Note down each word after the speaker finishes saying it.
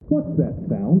What's that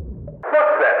sound?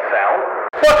 What's that sound?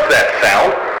 What's that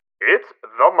sound? It's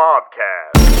the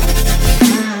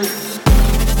Mobcast.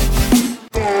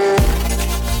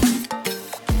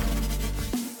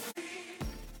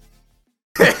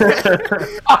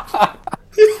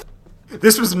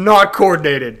 This was not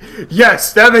coordinated.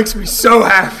 Yes, that makes me so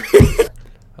happy.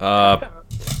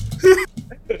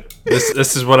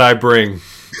 This is what I bring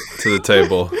to the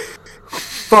table.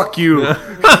 Fuck you.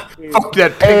 Fuck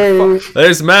that pig. Fuck.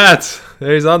 There's Matt.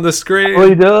 He's on the screen. What are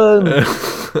you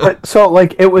doing? So,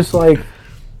 like, it was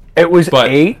But-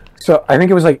 8. So, I think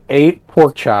it was like 8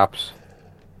 pork chops.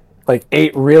 Like,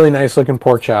 8 really nice looking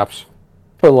pork chops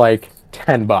for like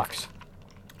 $10.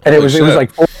 And it Holy was shit.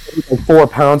 like 4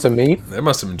 pounds of meat. They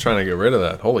must have been trying to get rid of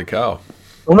that. Holy cow.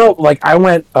 Well, no, like, I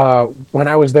went, when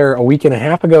I was there a week and a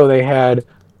half ago, they had,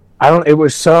 it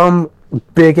was some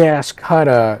big ass cut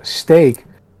of steak. It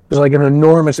was like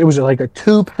it was like a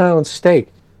 2-pound steak.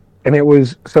 And it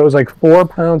was like 4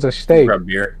 pounds of steak Grab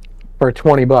beer. for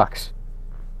 $20.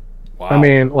 Wow. I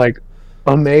mean, like,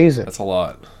 amazing. That's a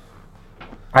lot.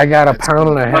 I got a pound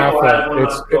and a half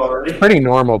of, it's pretty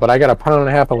normal, but I got a pound and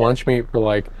a half of lunch meat for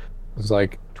like, it was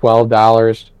like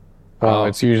 $12. Wow.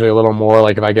 It's usually a little more,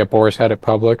 like if I get Boar's Head at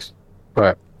Publix.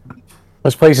 But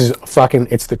this place is fucking,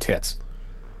 it's the tits.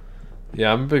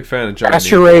 Yeah, I'm a big fan of Giant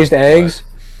Pasture-raised Eagle, eggs.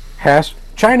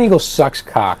 Giant Eagle sucks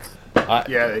cock.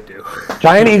 Yeah, they do.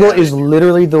 Giant Eagle is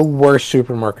literally the worst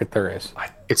supermarket there is.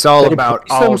 It's all They about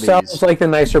price themselves Aldi's. like the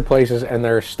nicer places, and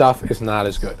their stuff is not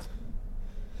as good.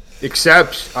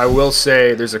 Except, I will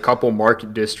say, there's a couple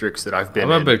market districts that I've been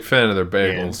I'm in. a big fan of their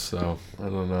bagels, so I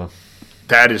don't know.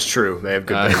 That is true. They have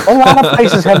good bagels. A lot of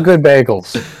places have good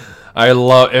bagels.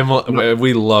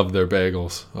 We love their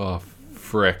bagels. Oh,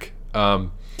 frick.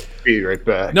 Be right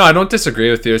back. No, I don't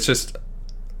disagree with you. It's just,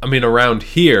 I mean, around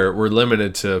here, we're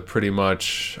limited to pretty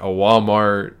much a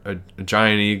Walmart, a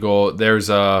Giant Eagle. There's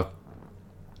a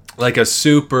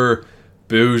super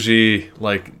bougie,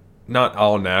 like, not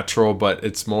all natural, but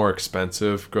it's more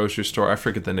expensive grocery store. I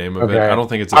forget the name of it. Okay. I don't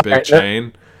think it's a big Alright,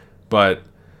 chain, but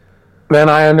Then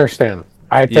I understand.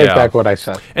 I take Yeah. back what I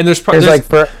said. and there's There's like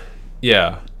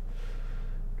yeah.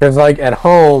 there's like at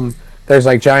home there's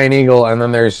like Giant Eagle, and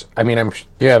then there's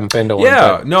you haven't been to one.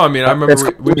 Yeah, but no, I mean, I remember it's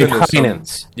we've been to some,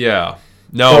 Heinen's. yeah.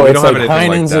 No, So we it's don't have like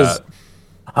anything Heinen's like that.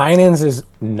 Heinen's is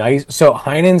nice. So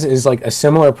Heinen's is like a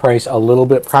similar price, a little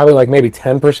bit, probably like maybe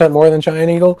 10% more than Giant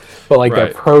Eagle, but like Right.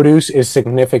 their produce is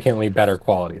significantly better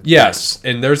quality. Yes,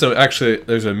 and there's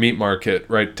a meat market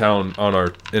right down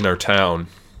in our town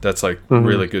that's like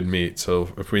really good meat. So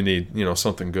if we need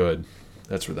something good,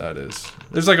 that's where that is.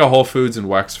 There's like a Whole Foods in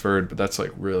Wexford, but that's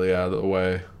like really out of the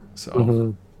way. So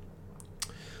and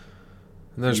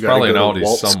there's You gotta probably an go to Aldi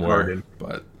Walt's somewhere, Garden.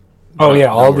 but Oh yeah,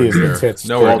 nowhere Aldi is near- the tits.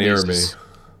 nowhere Aldi's near me. is-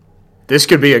 This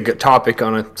could be a good topic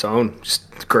on its own.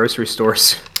 Just grocery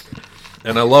stores.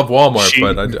 And I love Walmart, Sheep.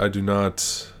 but I do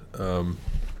not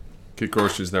get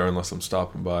groceries there unless I'm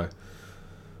stopping by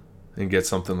and get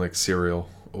something like cereal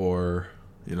or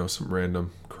some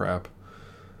random crap.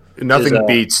 Nothing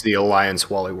beats the Alliance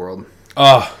Wally World.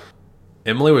 Oh,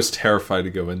 Emily was terrified to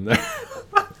go in there.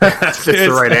 That's the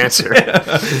right answer.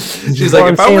 She's Well, like,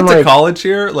 I'm if I went to saying, like- college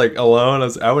here, like alone,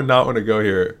 I would not want to go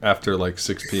here after like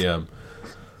 6 p.m. I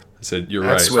said, you're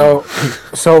That's right.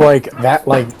 So like that,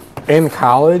 like in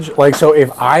college, like so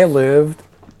if I lived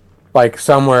like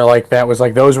somewhere like that was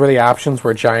like those were the options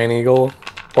were Giant Eagle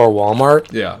or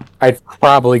Walmart, Yeah, I'd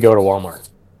probably go to Walmart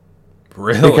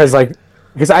really? because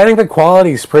I think the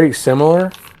quality is pretty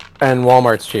similar, and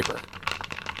Walmart's cheaper.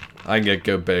 I can get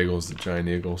good bagels at Giant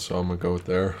Eagle, so I'm gonna go with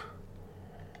there.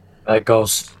 That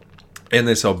goes. And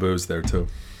they sell booze there too.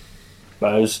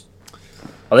 Booze.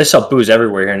 Oh, they sell booze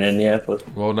everywhere here in Indianapolis.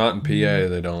 Well, not in PA,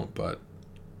 they don't, but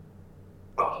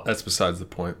that's besides the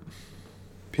point.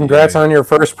 Congrats on your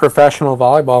first professional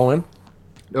volleyball win.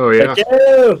 Oh, yeah. Thank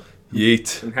you.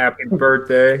 Yeet. And happy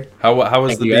birthday. How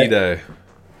was Thank the you, B guys. day?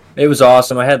 It was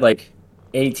awesome. I had like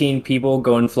 18 people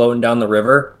going floating down the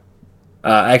river.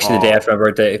 Actually, the day after my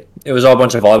birthday, it was all a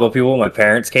bunch of volleyball people. My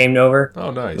parents came over.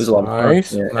 Oh, nice. It was a lot of fun.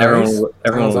 Nice, Yeah, nice.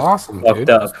 everyone Sounds was awesome, fucked dude.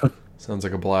 up. Sounds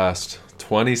like a blast.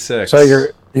 26. So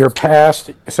you're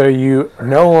past. So you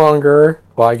no longer.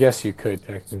 Well, I guess you could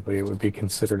technically. It would be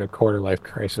considered a quarter life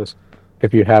crisis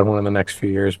if you had one in the next few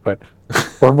years. But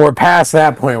we're past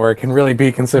that point where it can really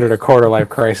be considered a quarter life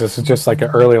crisis. It's just like an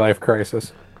early life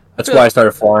crisis. That's why I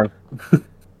started flying.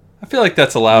 I feel like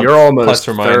that's allowed You're almost plus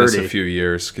or minus 30. a few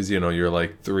years because you're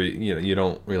like 3. You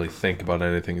don't really think about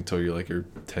anything until you're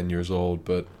 10 years old.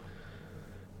 But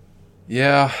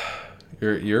yeah,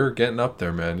 you're getting up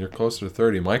there, man. You're closer to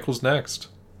 30. Michael's next.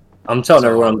 I'm telling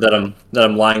everyone that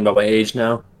I'm lying about my age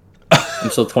now. I'm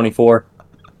still 24.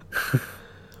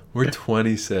 We're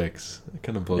 26. It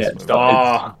kind of blows Yeah, my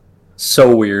mind. Oh,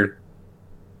 So weird.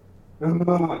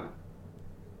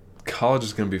 College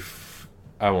is gonna be.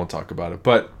 I won't talk about it,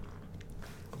 but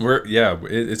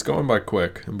it's going by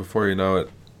quick, and before you know it,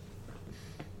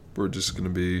 we're just gonna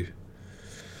be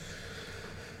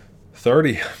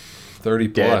 30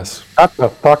 plus. Shut the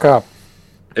fuck up.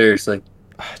 Seriously.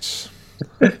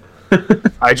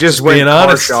 I just went being car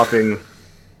honest. shopping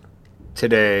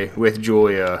today with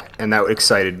Julia, and that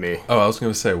excited me. Oh, I was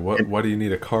gonna say, what do you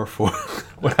need a car for?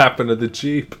 What happened to the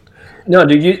Jeep? No,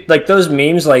 dude, you like those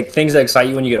memes, like things that excite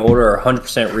you when you get older are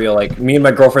 100% real. Like me and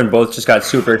my girlfriend both just got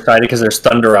super excited because there's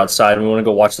thunder outside and we want to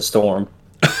go watch the storm.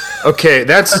 Okay,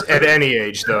 that's at any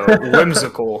age though.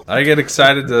 Whimsical. I get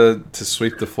excited to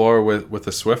sweep the floor with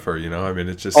a Swiffer. You know, I mean,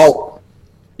 it's just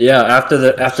Yeah, after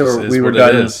is we were what it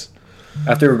done is.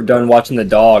 after we were done watching the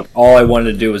dog, all I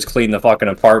wanted to do was clean the fucking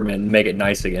apartment and make it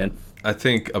nice again. I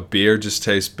think a beer just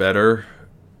tastes better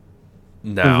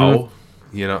now,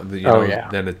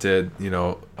 than it did,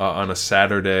 on a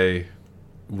Saturday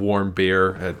warm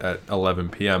beer at 11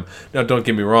 p.m. Now, don't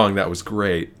get me wrong, that was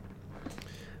great.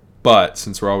 But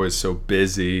since we're always so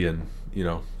busy and,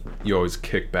 you always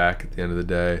kick back at the end of the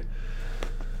day,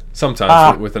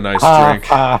 sometimes with a nice drink.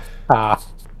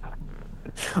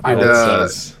 I Did,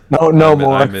 says, no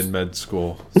more. I'm in med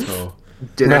school, so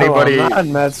Did No, anybody? I'm not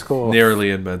in med school.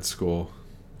 nearly in med school.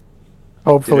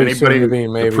 Hopefully, Did soon anybody- to be,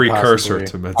 maybe the precursor possibly.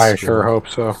 to med I school. sure hope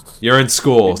so. You're in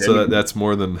school, Did so any- that's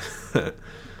more than...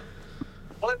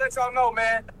 Well, let y'all know,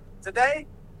 man. Today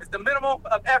is the minimum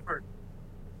of effort.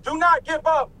 Do not give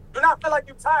up. Do not feel like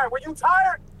you're tired. When you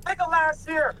tired, think of last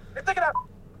year and think of that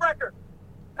record.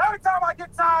 Every time I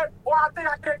get tired or I think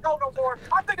I can't go no more,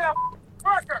 I think of that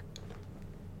record.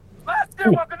 Last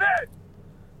year wasn't it.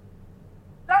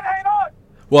 That ain't us.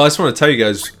 Well, I just want to tell you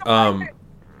guys,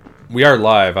 we are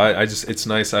live. It's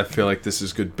nice. I feel like this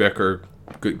is good bicker,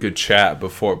 good chat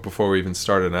before we even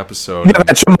start an episode. Yeah,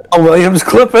 that Jamal Williams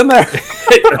clip in there.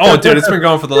 Oh, dude, it's been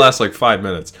going for the last like 5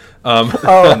 minutes. Oh,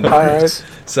 all right.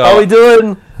 So How we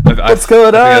doing? What's going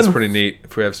I think that's on? pretty neat.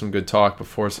 If we have some good talk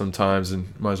before sometimes,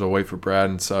 and might as well wait for Brad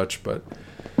and such. But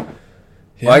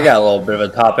Well, I got a little bit of a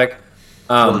topic.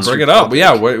 bring it up. But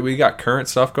yeah, we got current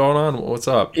stuff going on. What's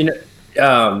up? You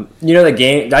know the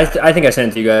game. I think I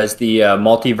sent it to you guys. The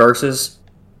Multiverses.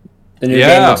 The new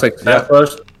game looks like Smash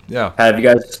Bros. Yeah, Have you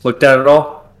guys looked at it at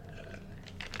all?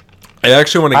 I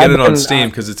actually want to get I've it on been- Steam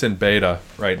because it's in beta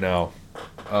right now.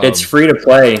 It's free to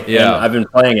play. yeah. and I've been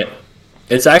playing it.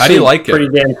 It's do actually you like it? pretty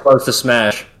damn close to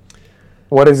Smash.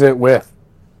 What is it with?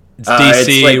 It's It's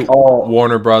DC, like all-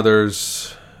 Warner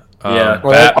Brothers, Yeah.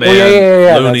 Batman,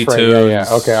 yeah, Looney that's right. Tunes. Yeah.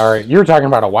 Okay, all right. You were talking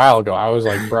about a while ago. I was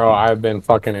like, bro, I've been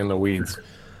fucking in the weeds.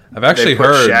 I've actually put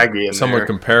heard Shaggy in someone there.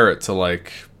 compare it to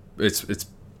like it's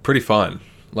pretty fun.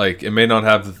 Like it may not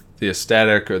have the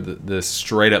aesthetic or the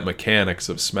straight up mechanics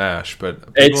of Smash, but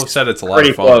people It's have said it's a lot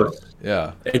pretty of fun. close.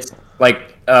 Yeah, It's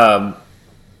like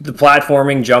the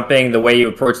platforming, jumping, the way you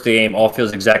approach the game all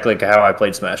feels exactly like how I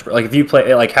played Smash Bros. Like if you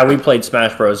play like how we played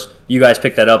Smash Bros, you guys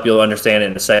pick that up, you'll understand it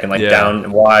in a second. Like Yeah.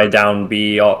 down Y, down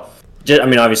B, all. I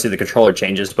mean, obviously the controller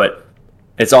changes, but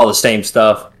it's all the same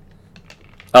stuff.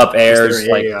 Up airs, Is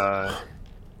there like a,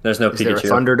 there's no is there a Pikachu.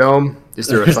 Thunderdome? Is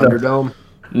there a There's no- Thunderdome?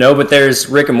 No, but there's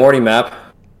Rick and Morty map.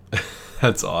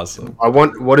 that's awesome. I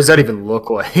want. What does that even look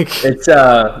like? It's what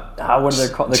are they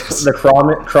called? The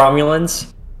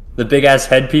Cromulans, the big ass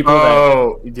head people.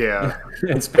 Oh yeah.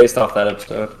 It's based off that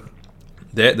episode.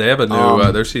 They have a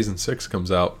new their season 6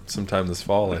 comes out sometime this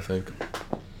fall, I think.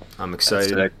 I'm excited.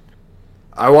 Sick.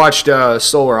 I watched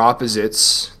Solar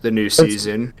Opposites, the new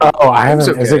season. Oh, I haven't.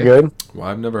 It's Is it okay. good? Well,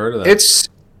 I've never heard of that. It's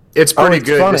pretty it's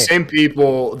good. funny. The same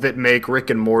people that make Rick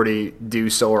and Morty do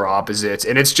Solar Opposites,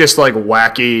 and it's just like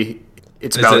wacky.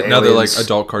 It's Is about it another like aliens.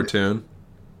 adult cartoon?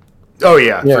 Oh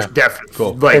yeah, Yeah. definitely.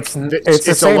 Cool. Like It's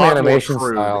the a same lot more animation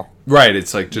crude. style. Right.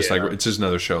 It's like Yeah. it's just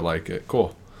another show like it.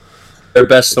 Cool. Their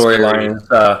best very- storyline is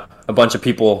a bunch of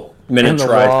people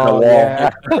miniaturized in a wall.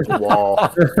 Yeah.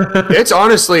 Wall. It's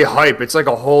honestly hype. It's like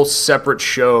a whole separate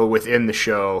show within the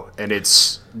show, and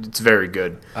it's very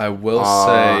good. I will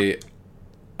say,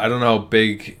 I don't know how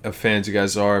big of fans you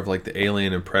guys are of like the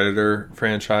Alien and Predator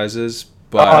franchises,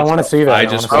 but I want to see that. I I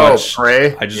just wanna see watched.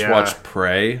 Prey. I just Yeah. watched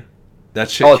Prey. That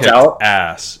shit Oh, it's kicked out?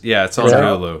 ass. Yeah, it's on Yeah.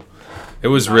 Hulu. It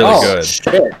was really Oh, good.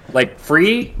 shit. Like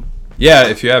free? Yeah,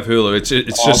 if you have Hulu, it's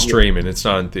just I'll- streaming. It's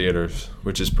not in theaters,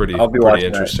 which is pretty I'll be pretty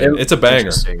watching that. interesting. It- It's a banger.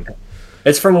 Interesting.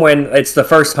 It's from when it's the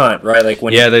first hunt, right? Like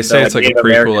when Yeah, they say it's like a Native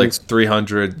prequel, like Americans-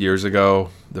 300 years ago.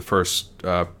 The first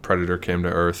Predator came to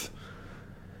Earth.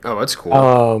 Oh, that's cool.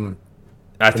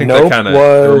 I think Nope that kind of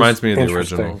was reminds me of the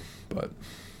interesting. original. But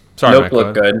sorry, Nope Matt, go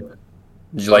looked ahead. good.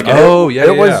 Did you like it? Oh yeah,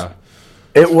 It was- yeah.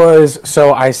 It was,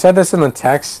 so I said this in the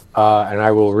text, and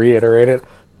I will reiterate it.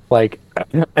 Like,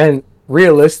 and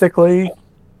realistically,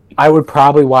 I would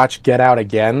probably watch Get Out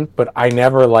again, but I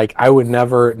would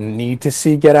never need to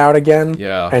see Get Out again.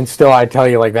 Yeah. And still, I'd tell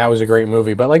you, like, that was a great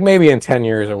movie. But, like, maybe in 10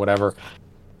 years or whatever.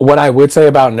 What I would say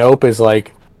about Nope is,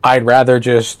 like, I'd rather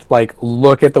just, like,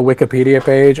 look at the Wikipedia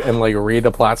page and, like, read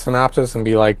the plot synopsis and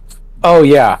be like, oh,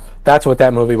 yeah, that's what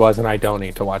that movie was, and I don't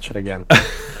need to watch it again.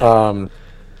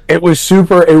 It was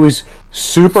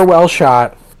super well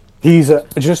shot. He's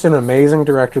just an amazing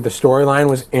director. The storyline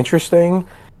was interesting.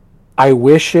 I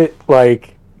wish it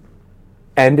like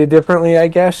ended differently, I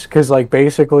guess, because like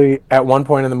basically at one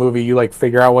point in the movie you like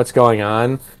figure out what's going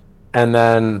on, and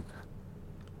then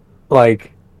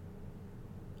like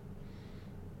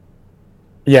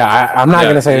I'm not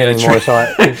gonna say anything more.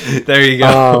 So there you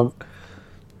go.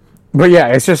 But yeah,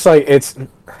 it's just like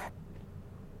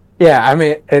I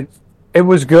mean it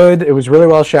was good. It was really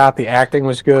well shot. The acting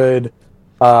was good.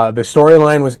 The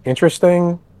storyline was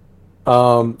interesting.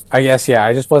 I guess,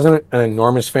 I just wasn't an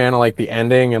enormous fan of like the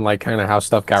ending and like kind of how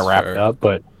stuff got wrapped fair. up,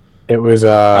 but it was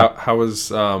How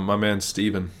was my man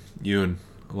Steven Yeun?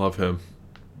 I love him.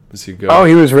 Is he good? oh,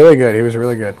 he was really good. He was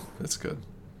really good. That's good.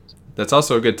 That's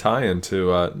also a good tie-in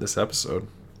to this episode.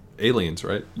 Aliens,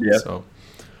 right? Yeah. So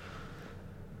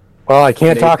Well, I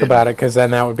can't talk Nathan. about it because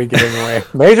then that would be giving away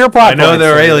major plot I know points.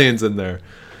 there are aliens in there.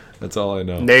 That's all I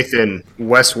know. Nathan,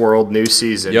 Westworld new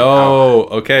season. Yo,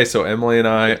 okay, so Emily and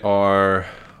I are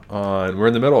on. We're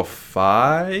in the middle of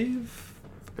 5.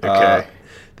 Okay.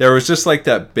 There was just like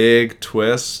that big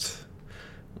twist.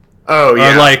 Oh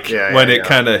yeah. Or like Yeah, when yeah, it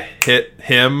kind of hit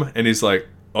him, and he's like,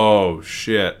 "Oh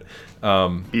shit!"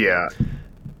 Yeah.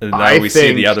 And now I we see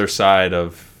think- the other side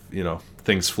of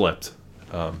things flipped.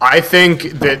 I think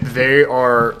that they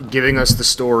are giving us the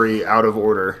story out of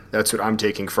order. That's what I'm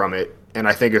taking from it, and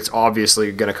I think it's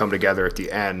obviously going to come together at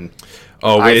the end.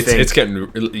 Oh, I it's think-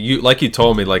 getting like you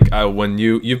told me when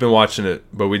you've been watching it,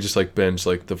 but we just like binge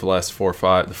like the first 4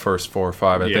 or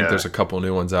 5. I think Yeah. there's a couple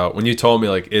new ones out. When you told me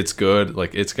like it's good,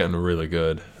 like it's getting really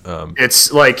good.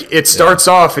 It's like it starts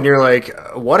off, and you're like,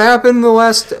 "What happened in the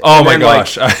last?" Oh and my then,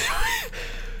 like, gosh,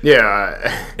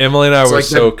 yeah. Emily and I were like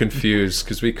so confused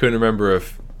because we couldn't remember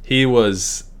if he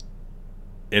was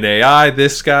an AI,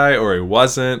 this guy, or he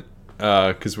wasn't.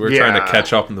 Because we were trying to Yeah.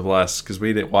 catch up in the last because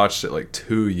we watched it like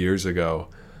 2 years ago.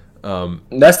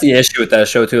 That's the issue with that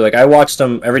show too. Like I watched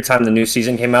them every time the new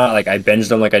season came out. Like I binged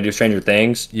them like I do Stranger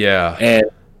Things. Yeah. And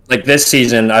like this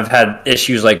season, I've had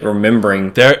issues like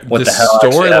remembering The the hell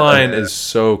actually storyline happened. is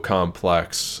so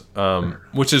complex,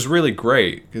 which is really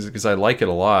great because I like it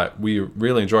a lot. We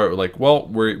really enjoy it. We're like, well,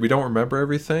 we don't remember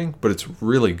everything, but it's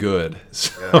really good.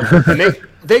 So, And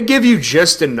they give you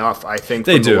just enough, I think,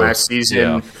 They from do. the last season.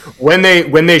 Yeah. When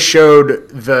they showed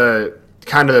the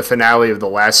kind of the finale of the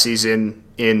last season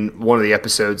in one of the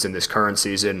episodes in this current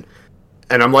season,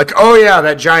 and I'm like, oh yeah,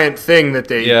 that giant thing that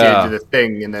they Yeah. did to the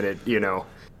thing, and then it,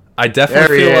 I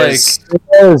definitely there he feel like is. It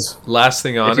is. last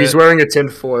thing on If he's it. wearing a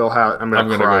tinfoil hat, I'm I'm gonna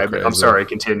gonna cry. go But I'm crazy. sorry.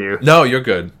 Continue. No, you're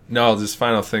good. No, this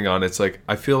final thing on it's like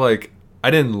I feel like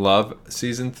I didn't love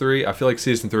season 3. I feel like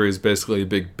season 3 is basically a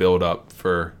big build up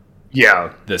for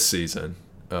Yeah, this season.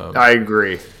 I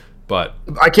agree. But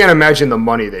I can't imagine the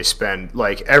money they spend.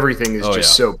 Like everything is Oh,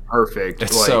 just yeah. so perfect.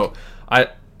 it's like, so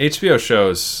HBO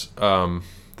shows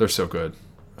they're so good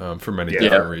for many Yeah.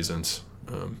 different reasons.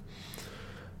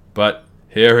 But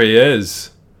here he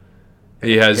is.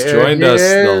 He has Here joined he us.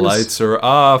 The is. lights are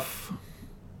off.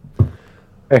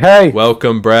 Hey,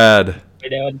 Welcome, Brad. Hey,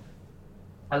 Dad.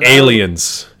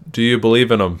 Aliens. Do you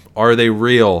believe in them? Are they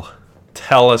real?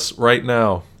 Tell us right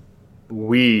now.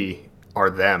 we are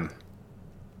them.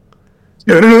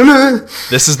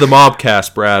 This is the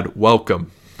Mobcast, Brad.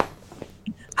 Welcome.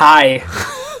 Hi.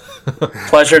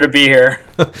 Pleasure to be here.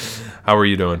 How are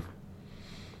you doing?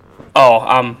 Oh,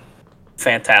 I'm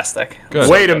fantastic. Good.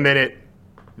 Wait a minute.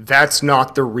 That's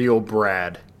not the real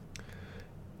Brad.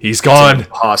 He's gone.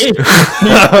 Possible.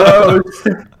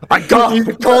 I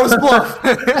got call his bluff.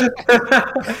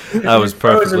 That was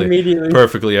perfectly immediately.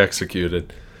 perfectly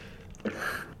executed.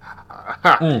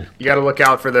 You got to look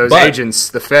out for those But- agents,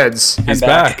 the feds. He's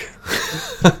back.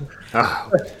 back.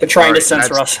 They're trying Alright, to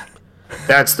censor us.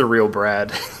 That's the real Brad.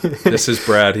 This is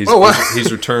Brad. He's, Oh, what?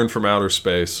 he's returned from outer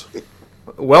space.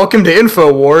 Welcome to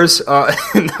InfoWars.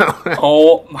 No,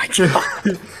 Oh my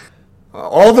god.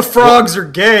 all the frogs are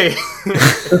gay.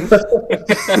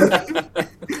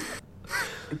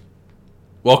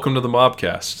 Welcome to the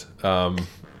Mobcast.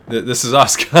 This is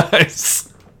us,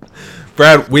 guys.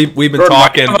 Brad, we've been Jordan, why do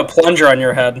talking. you have a plunger on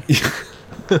your head?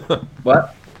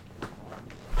 What?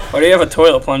 Why do you have a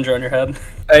toilet plunger on your head?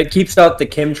 It keeps out the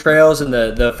chemtrails and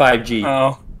the 5G.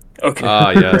 Oh, okay.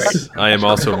 Ah, yes. I am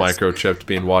also microchipped,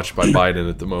 being watched by Biden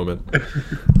at the moment.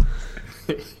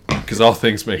 Because all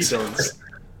things make sense.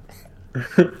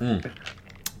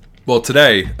 Well,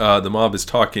 today, the mob is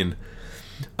talking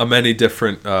many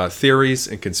different theories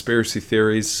and conspiracy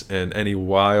theories and any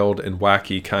wild and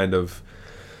wacky kind of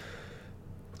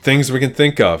things we can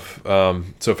think of.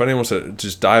 So if anyone wants to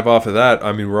just dive off of that,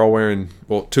 I mean, we're all wearing,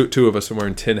 well, two of us are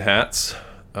wearing tin hats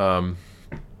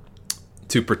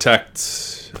to protect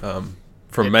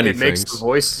from many it makes things. the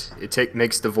voice.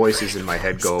 Makes the voices in my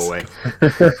head go away.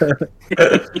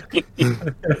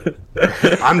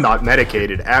 I'm not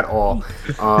medicated at all.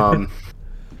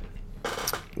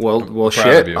 Well, proud of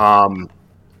shit. you.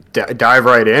 Dive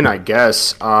right in, I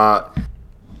guess.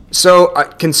 So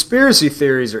conspiracy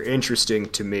theories are interesting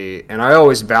to me, and I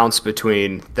always bounce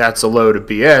between that's a load of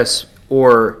BS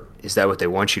or is that what they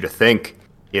want you to think?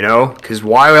 You know, because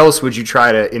why else would you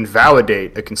try to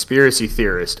invalidate a conspiracy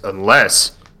theorist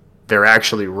unless they're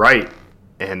actually right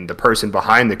and the person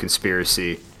behind the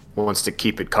conspiracy wants to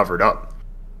keep it covered up?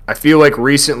 I feel like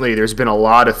recently there's been a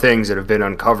lot of things that have been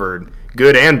uncovered,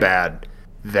 good and bad,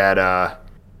 that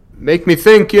make me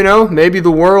think, you know, maybe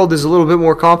the world is a little bit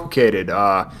more complicated.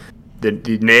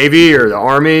 The Navy or the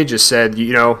Army just said,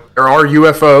 you know, there are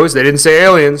UFOs. They didn't say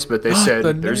aliens, but they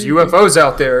said there's UFOs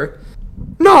out there.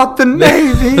 Not the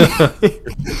Navy.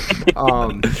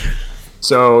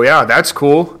 So yeah, that's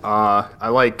cool. I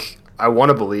want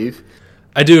to believe.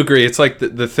 I do agree. It's like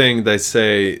the thing they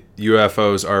say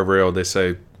UFOs are real. They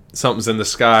say something's in the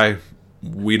sky.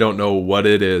 We don't know what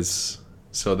it is.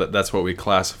 So that's what we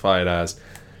classify it as.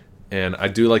 And I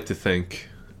do like to think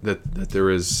that there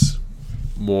is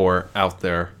more out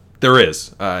there. There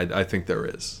is. I think there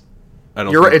is. I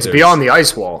don't. You're right. think It's there's- beyond the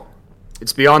ice wall.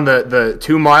 It's beyond the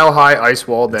 2 mile high ice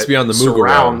wall that It's beyond the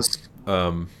surrounds.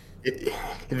 Mugaround.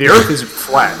 The Earth is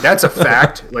flat. That's a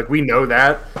fact. Like, we know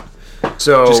that.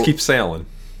 So Just keep sailing.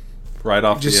 Right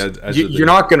off the edge of the... you're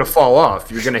not going to fall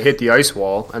off. You're going to hit the ice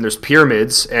wall, and there's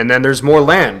pyramids, and then there's more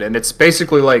land, and it's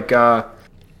basically like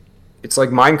it's like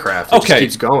Minecraft. It just Okay.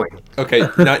 keeps going. Okay,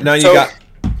 now you So- got...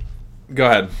 Go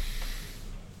ahead.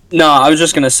 No, I was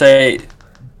just gonna say.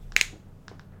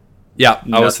 Yeah,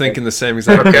 I was thinking the same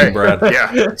exact Okay, thing, Brad.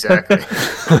 Yeah, exactly.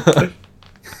 See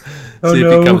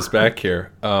if he comes back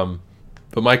here. But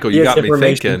Michael, you Yes, got me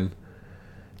information. thinking.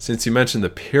 Since you mentioned the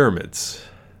pyramids,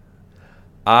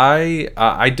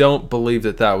 I don't believe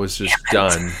that was just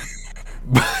done.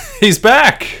 He's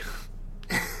back.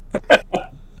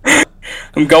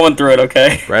 I'm going through it,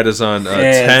 okay? Brad is on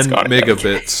Yeah, 10 it's gone.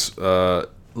 megabits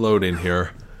loading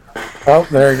here. Oh,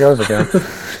 there he goes again.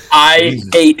 I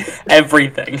ate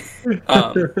everything.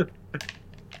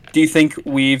 Do you think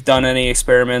we've done any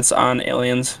experiments on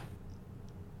aliens?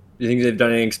 Do you think they've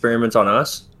done any experiments on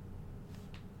us?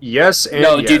 Yes and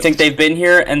No, yes. do you think they've been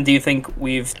here, and do you think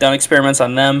we've done experiments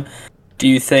on them? Do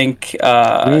you think We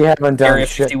haven't done Area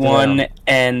shit to 51 them.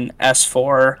 and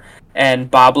S4 and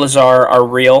Bob Lazar are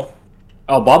real?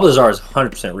 Oh, Bob Lazar is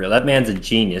 100% real. That man's a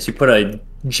genius. He put a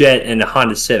jet in a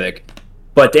Honda Civic.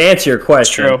 But to answer your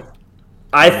question, True.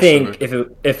 I think if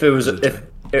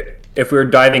we were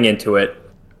diving into it,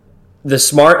 the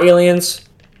smart aliens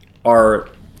are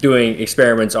doing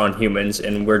experiments on humans,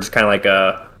 and we're just kind of like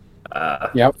a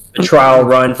Yep. trial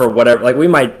run for whatever. Like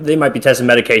they might be testing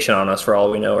medication on us for all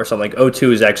we know, or something. Like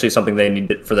O2 is actually something they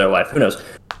need for their life. Who knows?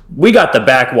 We got the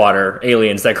backwater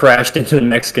aliens that crashed into the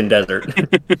Mexican desert.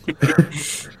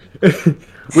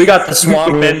 We got the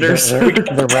swamp benders. The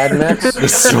rednecks. The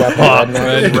swamp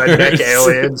redneck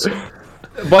aliens?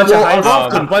 A bunch of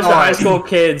high school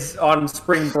kids on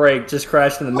spring break just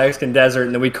crashed in the Mexican desert,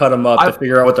 and then we cut them up to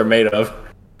figure out what they're made of.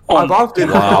 I've often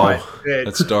Wow. thought that-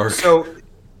 That's dark. So,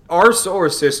 our solar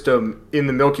system in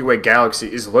the Milky Way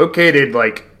galaxy is located,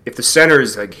 like, if the center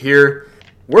is, like, here,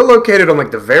 we're located on,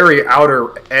 like, the very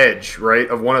outer edge, right,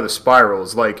 of one of the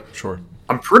spirals. Like, Sure.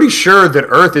 I'm pretty sure that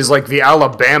Earth is, like, the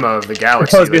Alabama of the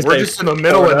galaxy. I was Like, gonna we're say, just in the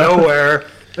middle of nowhere.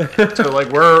 So, like,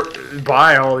 we're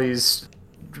by all these,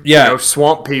 Yeah. you know,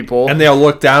 swamp people. And they'll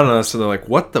look down on us and they're like,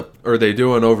 what the are they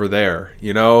doing over there?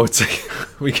 You know, it's like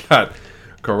we got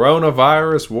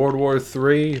coronavirus, World War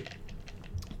III,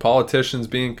 politicians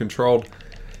being controlled.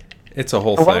 It's a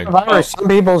whole thing. Coronavirus.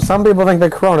 Some people think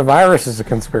that coronavirus is a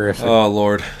conspiracy. Oh,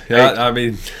 Lord. Yeah, I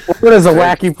mean, It is a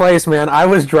wacky place, man. I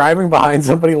was driving behind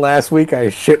somebody last week. I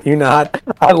shit you not.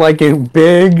 I like in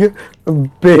big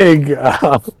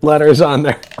letters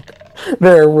on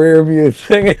their rear view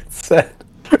thing. It said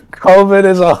COVID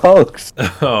is a hoax.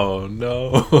 Oh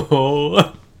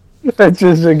no!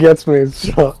 It gets me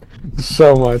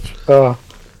so much. Oh,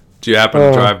 Do you happen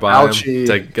to drive by Ouchie.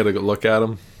 him? Get a good look at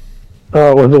him.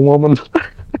 it was a woman.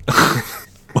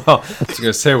 Well, I was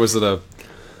gonna say, was it a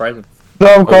Surprising.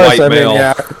 So of course, white I mean, male?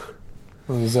 yeah.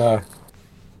 It was.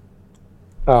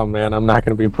 Oh man, I'm not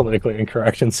going to be politically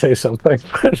incorrect and say something.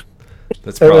 But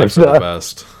That's probably was, for the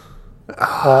best.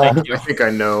 I think I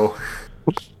know.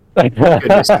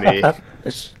 Goodness me.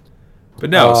 But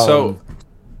no, so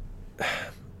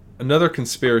another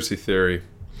conspiracy theory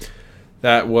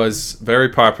that was very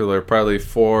popular probably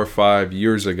 4 or 5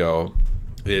 years ago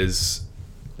is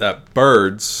that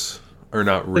birds are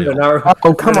not real.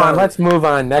 Oh come on, let's move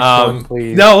on. Next one,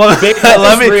 please. No, let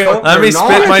me real.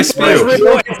 spit my It's spew.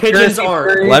 real and pigeons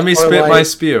aren't. Let me Or spit my like-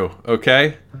 spew,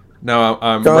 okay? Now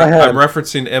I'm Go ahead. I'm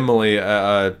referencing Emily,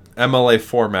 MLA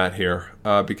format here,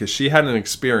 because she had an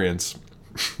experience.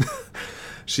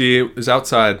 She was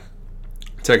outside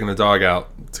taking the dog out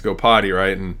to go potty,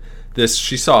 right? And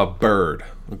she saw a bird.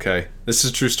 Okay, this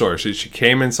is a true story. She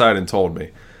came inside and told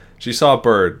me. She saw a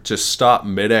bird just stop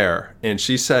midair, and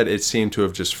she said it seemed to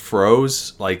have just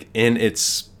froze like in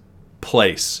its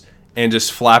place and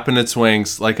just flapping its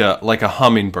wings like a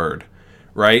hummingbird,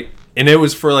 right? And it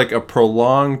was for like a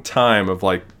prolonged time of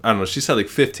like, I don't know, she said like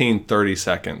 15, 30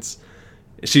 seconds.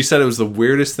 She said it was the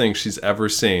weirdest thing she's ever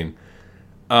seen.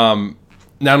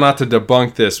 Now, not to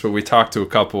debunk this, but we talked to a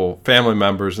couple family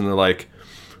members and they're like,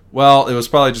 well, it was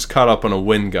probably just caught up on a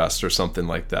wind gust or something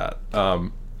like that.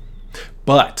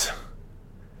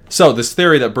 So this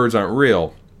theory that birds aren't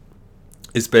real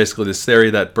is basically this theory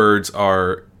that birds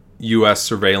are U.S.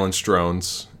 surveillance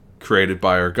drones created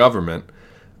by our government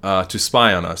to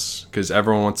spy on us, because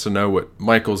everyone wants to know what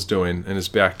Michael's doing in his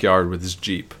backyard with his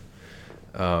Jeep.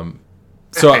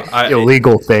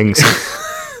 Illegal things.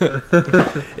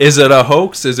 Is it a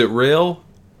hoax? Is it real?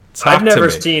 Talk I've to never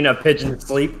me. seen a pigeon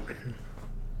sleep.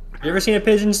 You ever seen a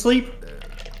pigeon sleep?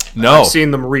 No. I've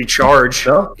seen them recharge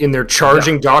No? in their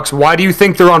charging docks. Why do you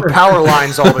think they're on power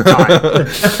lines all the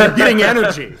time? They're getting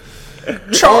energy.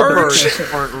 All birds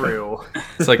aren't real.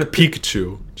 It's like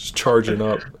Pikachu just charging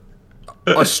up.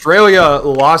 Australia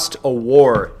lost a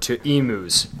war to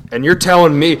emus, and you're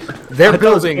telling me they're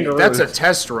building? That's a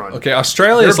test run. Okay,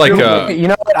 Australia is like a. You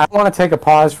know what? I want to take a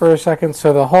pause for a second.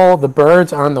 So the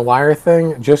birds on the wire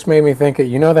thing just made me think of,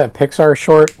 you know, that Pixar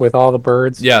short with all the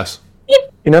birds? Yes.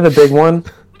 You know the big one?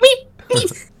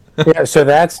 Yeah, so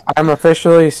I'm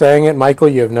officially saying it, Michael,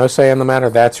 you have no say in the matter.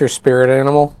 That's your spirit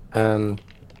animal, and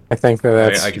I think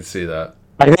I can see that.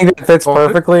 I think that fits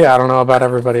perfectly. I don't know about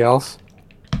everybody else.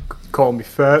 Call me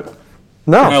fat.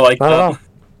 No, I like not at that. all.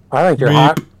 I think you're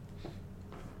hot.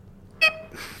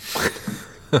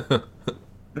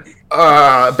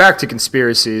 Back to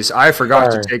conspiracies. I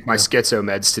forgot Sorry. to take my schizo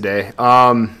meds today.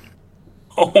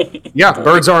 Yeah,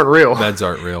 birds aren't real. Meds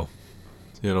aren't real.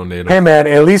 You don't need Hey them. man,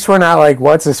 at least we're not like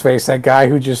what's his face, that guy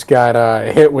who just got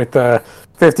hit with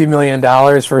 $50 million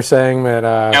for saying that.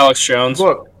 Alex Jones.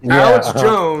 Look, Yeah, Alex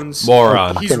Jones,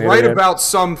 Moron. he's Fucking right idiot. about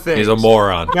some things. He's a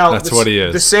moron. Now, That's the- what he The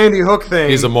is. Sandy Hook thing.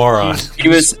 He's a moron. He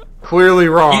was Clearly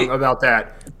wrong about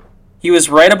that. he was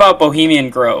right about Bohemian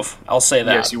Grove. I'll say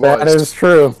that. Yes, he was. That is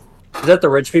true. Is that the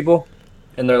rich people?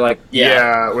 And they're like,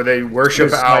 Yeah, where they worship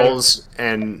There's like- owls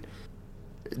and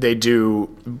they do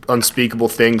unspeakable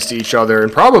things to each other,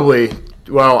 and probably,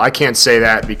 well, I can't say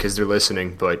that because they're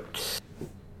listening, but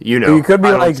you know, You could be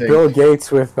I don't like think- Bill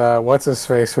Gates with what's his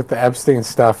face with the Epstein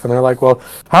stuff, and they're like, "Well,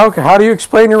 how do you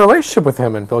explain your relationship with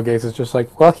him?" And Bill Gates is just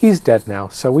like, "Well, he's dead now,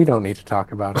 so we don't need to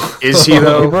talk about it." Is he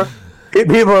though?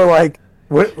 People are like,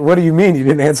 "What do you mean you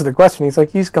didn't answer the question?" He's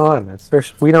like, "He's gone.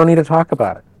 We don't need to talk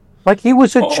about it." Like, he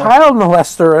was a child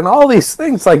molester and all these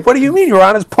things. Like, what do you mean you were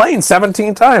on his plane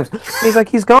 17 times? He's like,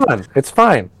 he's gone. It's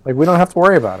fine. Like, we don't have to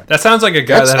worry about it. That sounds like a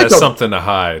guy That's that like has a- something to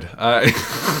hide.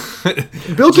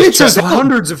 Bill Gates has try-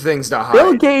 hundreds of things to hide.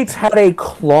 Bill Gates had a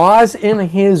clause in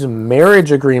his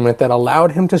marriage agreement that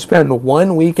allowed him to spend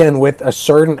one weekend with a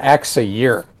certain ex a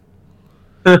year.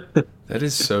 That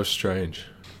is so strange.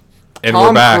 And we're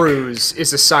Tom back. Cruise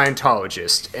is a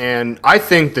Scientologist, and I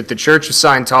think that the Church of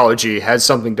Scientology has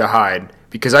something to hide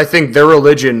because I think their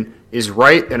religion is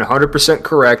right and 100%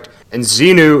 correct, and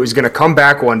Xenu is going to come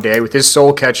back one day with his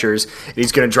soul catchers, and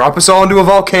he's going to drop us all into a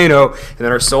volcano, and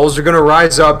then our souls are going to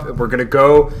rise up, and we're going to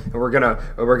go, and we're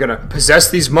going to possess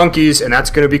these monkeys, and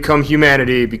that's going to become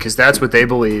humanity because that's what they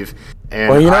believe. And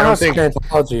Well, you know I how don't think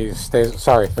Scientology stays...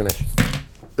 Sorry, finish.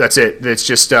 that's it. It's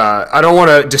just I don't want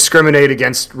to discriminate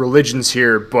against religions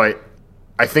here, but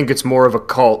I think it's more of a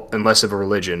cult and less of a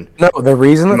religion. No, the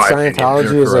reason that my opinion,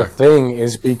 Scientology you're is a correct. thing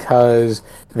is because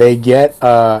they get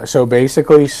so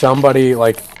basically somebody,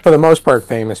 like, for the most part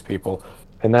famous people,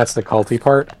 and that's the culty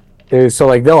part, is so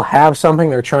like they'll have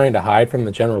something they're trying to hide from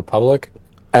the general public,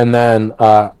 and then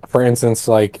for instance,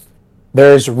 like,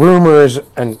 there's rumors,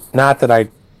 and not that I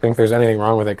think there's anything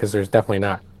wrong with it, because there's definitely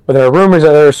not, but there are rumors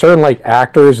that there are certain like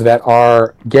actors that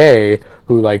are gay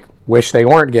who like wish they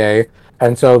weren't gay.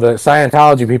 And so the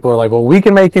Scientology people are like, well, we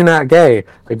can make you not gay.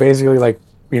 Like, basically, like,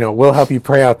 we'll help you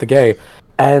pray out the gay.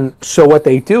 And so what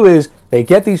they do is they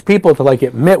get these people to, like,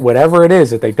 admit whatever it is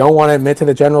that they don't want to admit to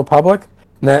the general public.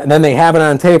 And then they have it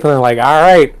on tape, and they're like, all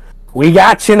right, we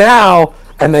got you now.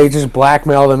 And they just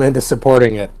blackmail them into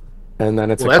supporting it. And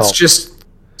then it's a cult.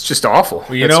 It's just awful.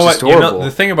 Well, you That's know what? just horrible. The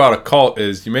thing about a cult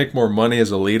is you make more money as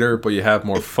a leader, but you have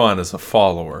more fun as a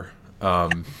follower.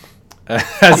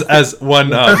 As one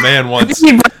man once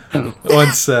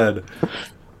said.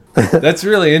 That's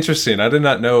really interesting. I did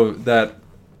not know that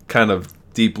kind of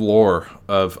deep lore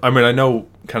of. I mean, I know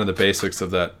kind of the basics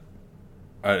of that.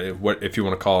 What if you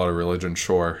want to call it a religion?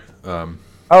 Sure. I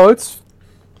I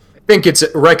think it's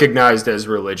recognized as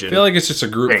religion. I feel like it's just a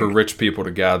group for Thing. rich people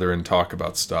to gather and talk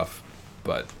about stuff,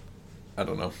 but I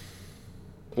don't know.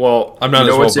 Well, I'm not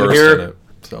you know as well what's versed in in here? it.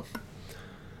 So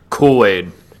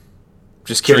Kool-Aid.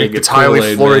 Just kidding. Drink the It's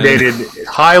highly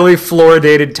Kool-Aid,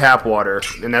 fluoridated tap water,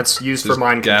 and that's used for just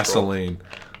mind control. gasoline.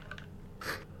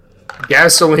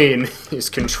 Gasoline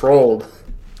is controlled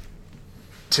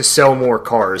to sell more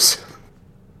cars.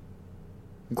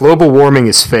 Global warming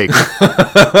is fake.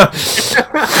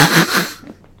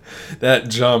 That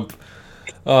jump.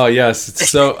 Oh yes, it's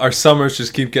so. Our summers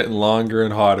just keep getting longer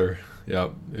and hotter.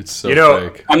 Yep, it's so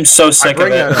fake. I'm so sick of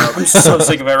bring it. that up. I'm so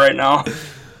sick of it right now.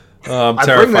 I'm I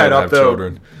terrified bring that to up have though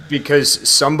children. because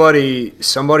somebody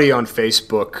on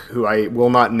Facebook who I will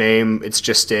not name, it's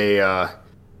just a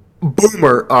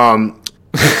boomer.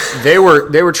 They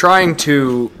were trying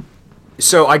to.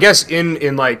 So I guess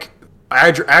in like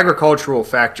agricultural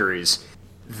factories,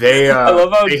 they I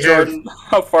love how they Jordan,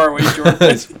 how far away Jordan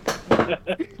is.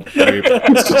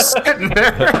 It's just sitting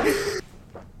there.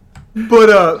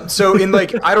 But so in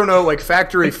like I don't know, like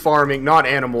factory farming, not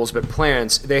animals but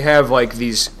plants, they have like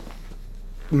these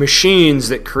machines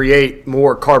that create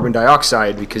more carbon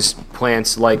dioxide because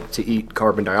plants like to eat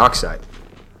carbon dioxide.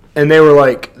 And they were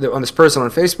like, on this person on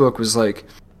Facebook was like,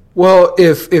 well,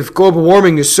 if global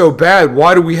warming is so bad,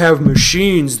 why do we have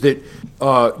machines that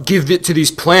give it to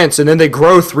these plants and then they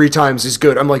grow 3 times as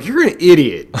good? I'm like, you're an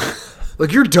idiot.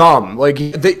 Like, you're dumb. Like,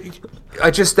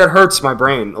 that hurts my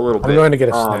brain a little bit. I'm going to get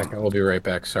a snack. I will be right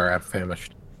back. Sorry, I'm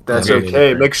famished. That's Okay.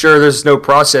 okay. Make sure there's no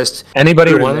processed.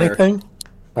 Anybody food in want there. anything?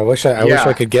 I wish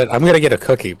I could get. I'm gonna get a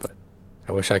cookie, but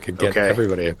I wish I could get Okay.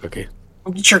 everybody a cookie.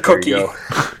 Get your There cookie. you go.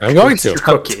 I'm going to.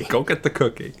 Cookie. Go get the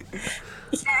cookie.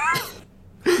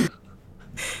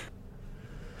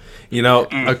 You know,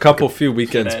 a few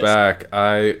weekends Nice.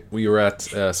 back, we were at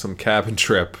some cabin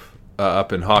trip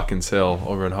up in Hawkins Hill,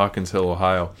 over in Hawkins Hill,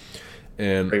 Ohio,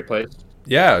 and Great place.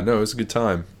 yeah, no, it was a good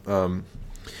time. And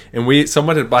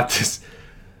someone had bought this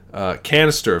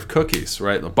canister of cookies,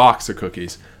 right? A box of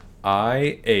cookies.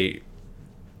 I ate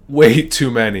way too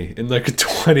many in like a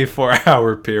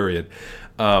 24-hour period.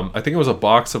 I think it was a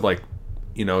box of like,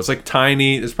 it's like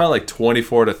tiny. It's probably like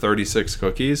 24 to 36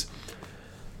 cookies.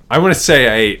 I want to say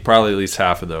I ate probably at least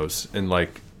half of those in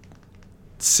like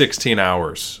 16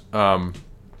 hours.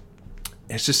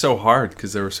 It's just so hard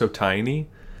because they were so tiny,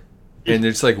 and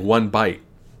it's like one bite,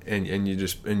 and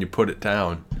you put it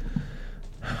down.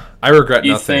 I regret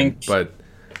You nothing, think- but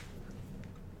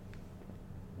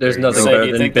There's nothing So better do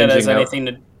you than think that has binging out. anything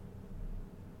to?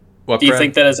 what? Do you Brad?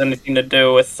 think that has anything to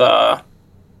do with the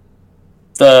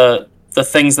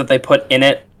things that they put in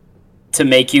it to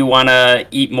make you want to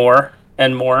eat more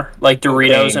and more, like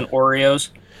Doritos and Oreos?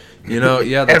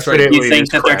 Yeah, that's right. Definitely. Do you think there's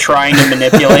that they're crack. trying to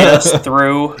manipulate us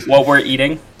through what we're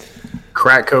eating?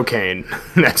 Crack cocaine.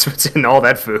 That's what's in all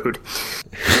that food.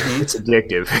 Mm-hmm. It's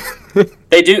addictive.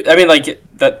 They do. I mean, like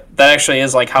that actually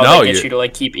is like how No, they get you- you to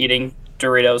like keep eating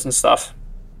Doritos and stuff.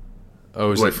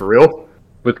 Oh, is What, it? for real?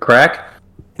 With crack?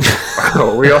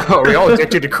 Are we all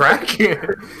addicted to crack?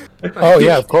 Oh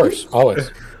yeah, of course,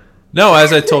 always. No,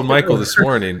 as I told Michael this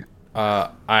morning,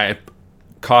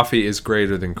 coffee is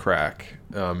greater than crack,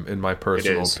 in my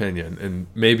personal is. opinion, and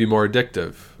maybe more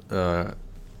addictive.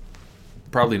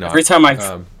 Probably not.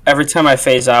 Every time I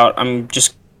phase out, I'm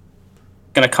just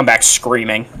gonna come back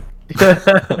screaming.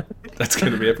 That's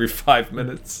going to be every 5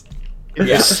 minutes.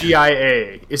 The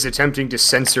CIA is attempting to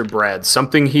censor Brad,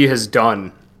 something he has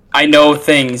done. I know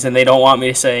things, and they don't want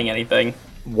me saying anything.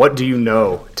 What do you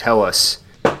know? Tell us.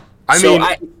 I So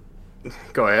mean,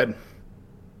 go ahead.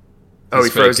 Oh, He's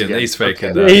he froze faking. again. He's faking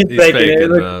Okay. that. He's He's faking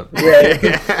faking it.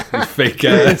 that. You fake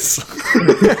ass.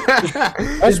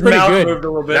 That's pretty Mouth good. moved a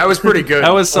little bit. That was pretty good.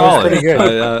 That was solid. pretty good.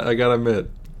 I gotta admit.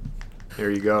 There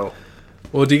you go.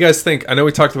 Well, do you guys think? I know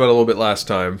we talked about it a little bit last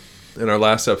time in our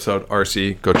last episode.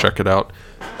 RC, go check it out.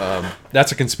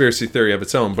 That's a conspiracy theory of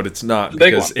its own, but it's not Big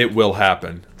because one. it will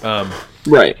happen.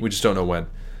 Right. We just don't know when.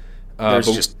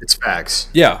 It's facts.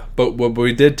 Yeah, but what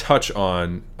we did touch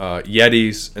on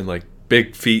Yetis and like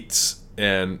big feets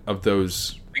and of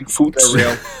those Big foots.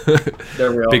 They're real.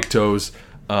 They're real. big toes.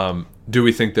 Do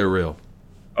we think they're real?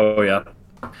 Oh yeah.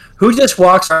 Who just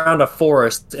walks around a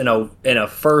forest in a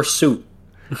fursuit?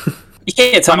 You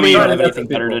can't tell me you mean, don't have anything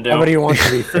better to do. Somebody who wants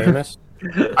to be famous.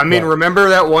 I mean, remember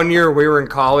that one year we were in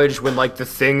college when like the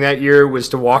thing that year was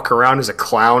to walk around as a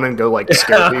clown and go like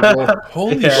scare people?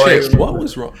 Holy Yeah. shit! What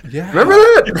was wrong? Yeah, Remember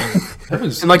that? that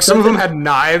was. And like some of them had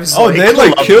knives. Oh, like, they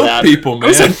like love killed that. people, I man.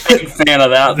 was a big fan of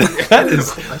that. That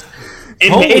is. It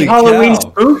Holy made Halloween cow.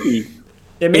 spooky.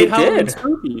 It made It Halloween did.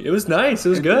 spooky. It was nice. It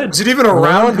was good. is it even Around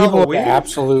around people would Halloween?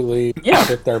 absolutely Yeah.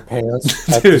 shit their pants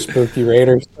at the Spooky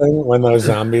Raiders thing when those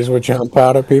zombies would jump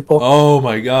out at people. Oh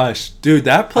my gosh, dude,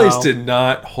 that place Wow. did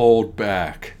not hold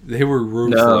back. They were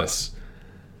ruthless.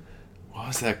 What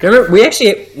was that? Remember,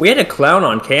 we had a clown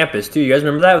on campus too. You guys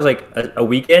remember that? It was like a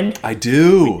weekend. I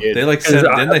do. did. They like Because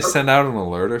didn't they send out an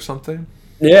alert or something?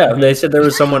 Yeah, they said there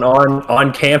was someone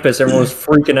on campus. Everyone was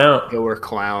freaking out. Killer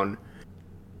clown.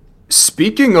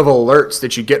 Speaking of alerts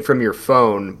that you get from your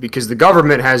phone, because the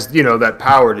government has, that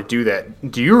power to do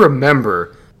that. Do you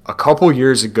remember a couple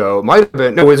years ago, it might have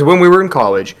been, no, it was when we were in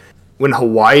college, when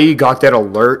Hawaii got that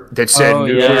alert that said Oh,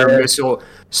 nuclear yeah. missile.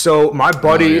 So my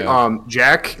buddy, Oh, yeah.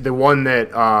 Jack, the one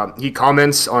that he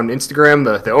comments on Instagram,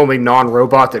 the only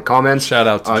non-robot that comments. Shout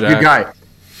out to Good Jack. guy.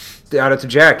 Shout out to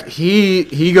Jack.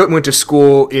 He went to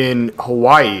school in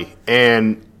Hawaii,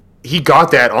 and he got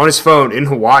that on his phone in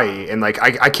Hawaii, and like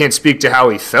I can't speak to how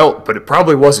he felt, but it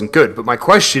probably wasn't good. But my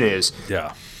question is,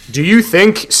 Yeah. do you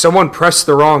think someone pressed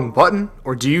the wrong button,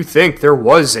 or do you think there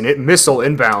was an missile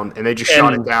inbound and they just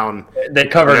shot it And- down? They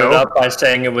covered No. it up by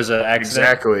saying it was an accident.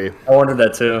 Exactly. I wondered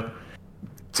that too.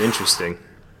 It's interesting. I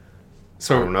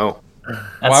So don't know.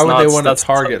 why would they nuts. want to That's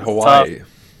target tough. Hawaii?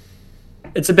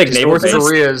 It's a big naval North base.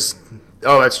 Korea's.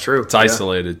 Oh, that's true. It's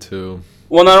isolated too.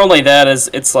 Well, not only that is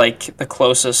it's like the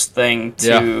closest thing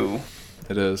to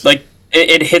It is. like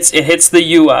it hits the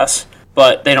U.S.,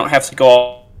 but they don't have to go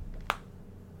all.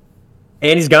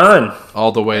 And he's gone.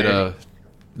 all the way to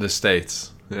the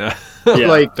States. Yeah. Yeah.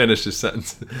 Like, Finish the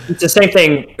sentence. It's the same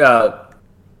thing that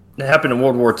happened in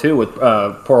World War II with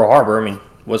Pearl Harbor. I mean,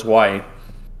 was Hawaii.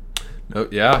 No,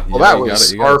 yeah. Well, yeah, that you got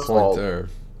was it. You got our a point fault. there.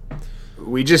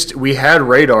 we had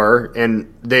radar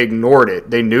and they ignored it.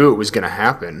 They knew it was going to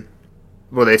happen.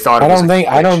 Well, they thought it I was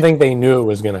don't think they knew it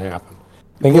was going to happen.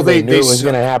 I think Well, if they they- knew they it was s-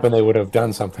 going to happen, they would have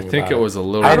done something. I think about it was a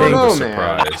little I bit don't of a know,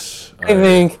 man. surprise.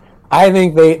 I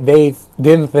think they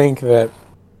didn't think that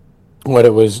what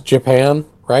it was Japan,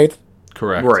 right?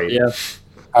 Correct. right. Yeah.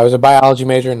 I was a biology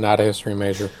major, not a history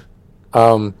major.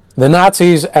 The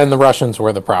Nazis and the Russians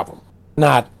were the problem,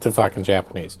 not the fucking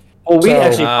Japanese. Well, we So-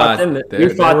 actually fought them. they We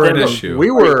fought were them an issue.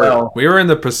 We were. well. We were in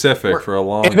the Pacific for a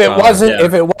long If time.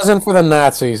 it wasn't for the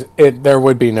Nazis, there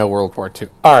would be no World War II.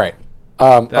 All right.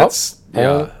 That's oh,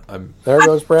 yeah. I'm there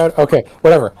goes Brad. Okay,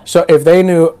 whatever. So if they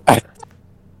knew,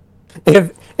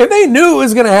 if they knew it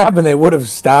was going to happen, they would have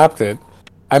stopped it.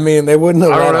 I mean, they wouldn't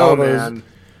have I let don't know, all those. man.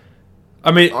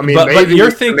 I mean, I mean, but maybe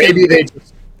you're thinking. maybe they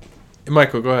just,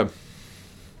 Michael, go ahead.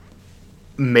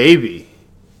 maybe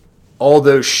all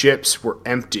those ships were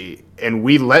empty, and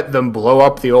we let them blow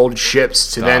up the old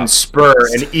ships to then spur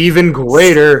an even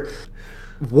greater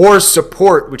war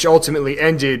support, which ultimately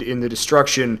ended in the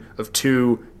destruction of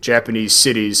 2 Japanese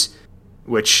cities.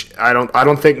 Which I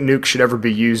don't think nukes should ever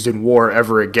be used in war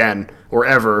ever again or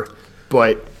ever.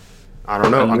 But I don't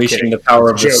know. I'm Unleashing kidding. the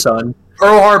power of the Joke. sun.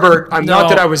 Pearl Harbor. I'm No. not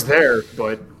that I was there,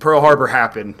 but Pearl Harbor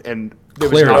happened, and it was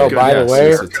Clearly, not Oh, good. by the yes,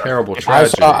 way, it's a terrible I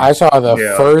tragedy. saw the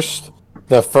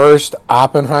Yeah. first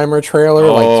Oppenheimer trailer,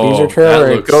 Oh, like teaser that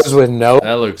trailer. It looks- goes with no.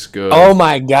 That looks good. Oh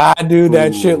my god, dude,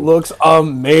 that shit looks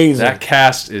amazing. That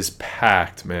cast is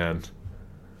packed, man.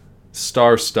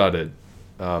 Star-studded.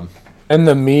 And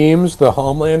the memes, the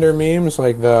Homelander memes,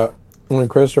 like when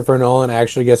Christopher Nolan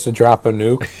actually gets to drop a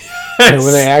nuke, and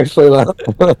when they actually,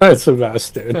 that's the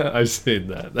best, dude. I've seen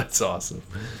that. That's awesome.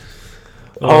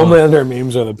 Homelander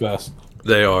memes are the best.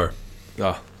 They are.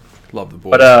 Oh, love the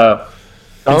boy. But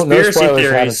No conspiracy spoilers.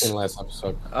 Haven't theories seen last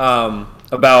episode.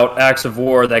 about acts of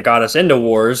war that got us into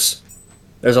wars.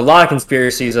 There's a lot of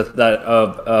conspiracies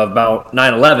about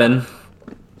 9/11.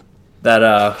 that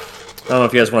I don't know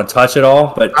if you guys want to touch it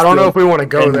all, but I don't know if we want to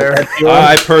go there.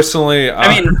 I personally,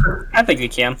 I mean, I think we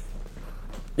can.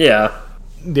 yeah,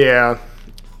 Yeah,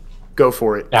 go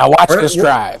for it. Now watch We're- this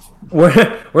drive.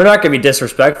 we're not gonna be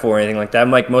disrespectful or anything like that.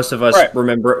 Like most of us Right.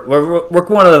 remember, we're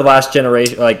one of the last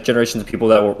generations of people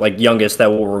that were like youngest that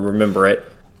will remember it.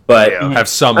 But Yeah. have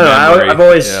some I don't know, memory.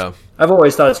 I've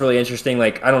always thought it's really interesting.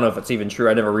 Like, I don't know if it's even true.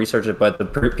 I never researched it, but the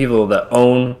people that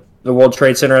own the World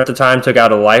Trade Center at the time took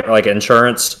out a life, like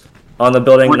insurance on the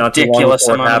building. Not too long Ridiculous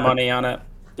before it amount of happened. money on it.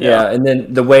 Yeah, and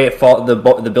then the way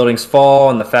the buildings fall,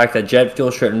 and the fact that jet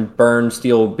fuel shouldn't burn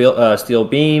steel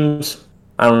beams.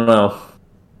 I don't know.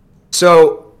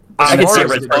 So, I as could far see as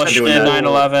Red the- Person Bush doing did that.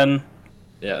 9/11.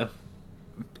 Yeah.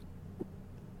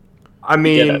 I Get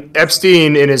mean, it.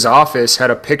 Epstein in his office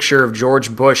had a picture of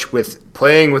George Bush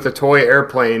playing with a toy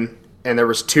airplane, and there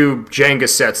was 2 Jenga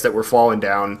sets that were falling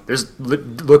down.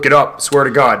 Look it up. Swear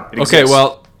to God. It Okay, exists.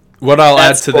 well, what I'll add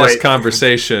That's to this quite-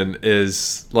 conversation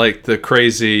is like the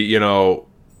crazy, oh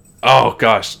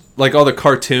gosh, like all the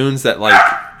cartoons that like,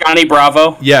 Johnny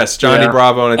Bravo. yes, Johnny Yeah.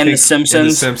 Bravo and I And think The Simpsons. and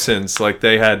The Simpsons, like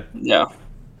they had Yeah.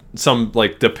 some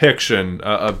like depiction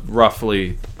of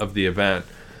roughly of the event.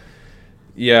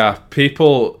 Yeah,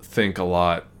 people think a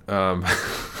lot,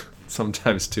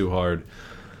 sometimes too hard.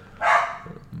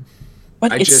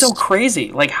 But I it's so just-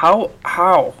 crazy. Like how?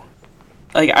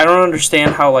 Like I don't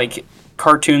understand how like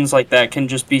cartoons like that can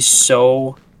just be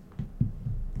so.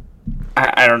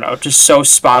 I don't know, just so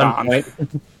spot on. Right?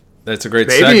 That's a great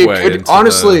Maybe segue. it could, into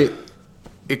honestly,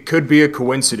 it could be a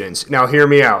coincidence. Now, hear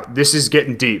me out. This is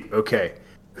getting deep. Okay.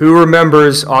 Who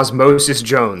remembers Osmosis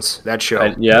Jones, that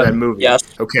show? yeah. That movie? Yes.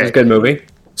 Okay. It's a good movie.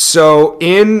 So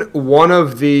in one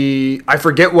of I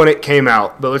forget when it came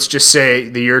out, but let's just say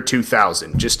the year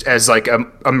 2000, just as like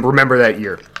remember that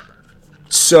year.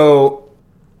 So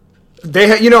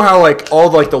you know how like all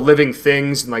like the living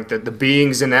things and like the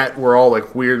beings in that were all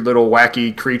like weird little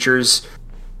wacky creatures.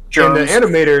 And the Germs.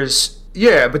 animators,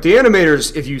 yeah, but the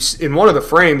animators, if you in one of the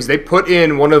frames, they put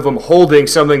in one of them holding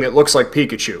something that looks like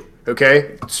Pikachu.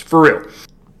 Okay, it's for real.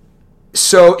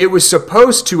 So it was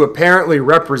supposed to apparently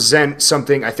represent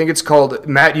something. I think it's called,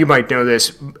 Matt, you might know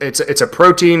this. It's a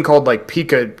protein called like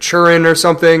picachurin or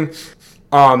something,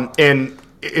 and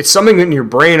it's something in your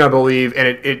brain, I believe.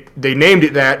 And they named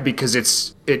it that because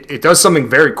it does something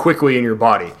very quickly in your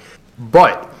body.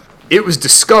 But it was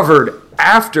discovered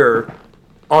after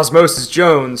Osmosis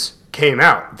Jones came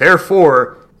out.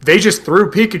 Therefore, they just threw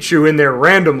Pikachu in there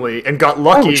randomly and got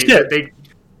lucky shit. that they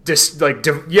just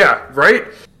yeah, right.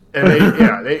 And they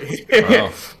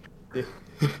Wow.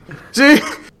 see,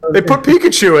 they put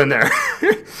Pikachu in there.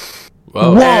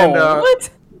 Well, And, What?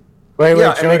 Wait,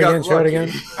 Yeah, show and they it got again, show it lucky.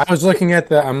 again.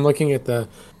 I'm looking at the.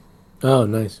 Oh,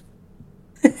 nice.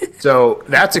 So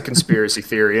that's a conspiracy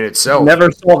theory in itself. Never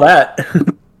saw that.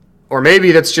 Or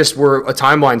maybe that's just where a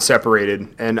timeline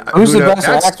separated. And Who's who the knows? best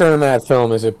That's- actor in that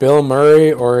film? Is it Bill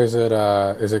Murray or is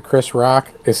it Chris Rock?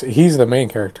 He's the main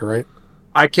character, right?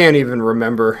 I can't even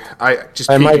remember. I just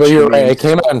And Michael, Pikachu you're right. means- It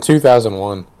came out in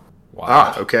 2001.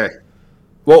 Ah, okay.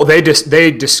 Well, they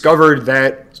discovered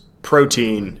that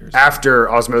protein after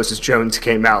Osmosis Jones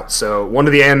came out. So one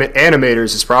of the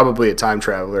animators is probably a time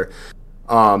traveler.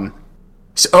 I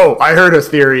heard a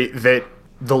theory that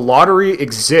the lottery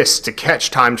exists to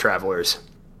catch time travelers.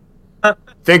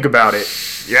 Think about it.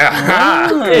 Yeah.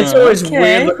 It's always okay,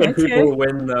 weird looking okay. people who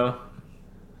win, though.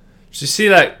 did you see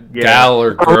that Yeah. gal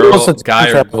or Girls girl to guy?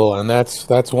 time travel, and that's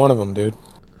one of them, dude.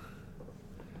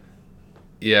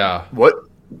 Yeah. What?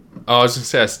 Oh, I was gonna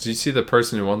say, did you see the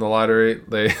person who won the lottery?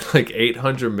 They like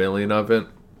 800 million of it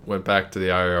went back to the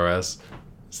IRS.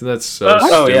 Isn't that so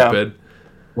Oh, yeah. stupid?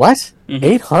 What? Mhm.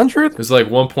 800? It was like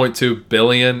 1.2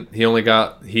 billion. He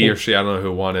or she, I don't know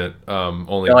who won it.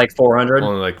 Only They're like 400.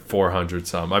 only like 400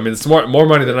 some. I mean, it's more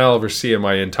money than I'll ever see in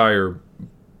my entire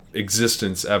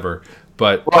existence ever.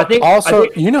 But I think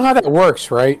You know how that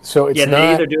works, right? So it's yeah, not.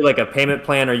 they either do like a payment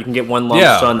plan or you can get one lump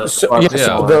Yeah. sum. So, yeah, Yeah.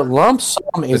 so the lump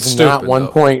sum It's is not stupid,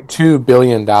 $1.2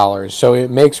 billion. So it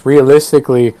makes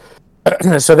realistically.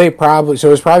 So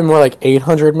it's probably more like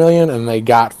 800 million, and they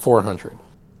got 400. It's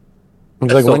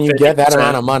That's like still when you get that 50%.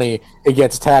 amount of money, it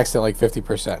gets taxed at like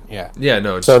 50%. Yeah. yeah,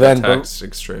 no, it's So so then- taxed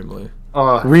extremely.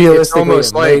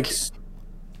 Realistically,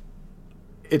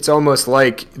 it's almost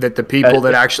like that the people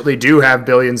that actually do have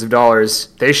billions of dollars,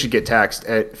 they should get taxed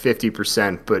at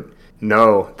 50%, but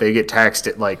no, they get taxed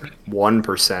at like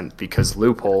 1% because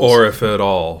loopholes. Or if at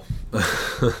all.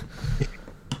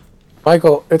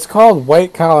 Michael, it's called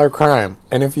white collar crime,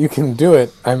 and if you can do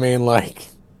it, I mean, like,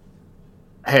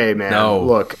 hey man, No.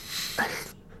 look,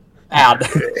 Ad.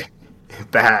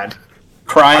 bad.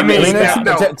 Crime I mean, is that's-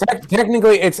 bad. no.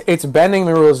 Technically, it's bending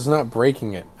the rules. It's not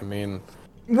breaking it. I mean,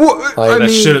 What? Like- I That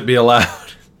mean, shouldn't be allowed.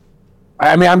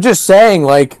 I'm just saying,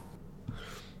 like,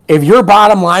 if your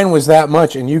bottom line was that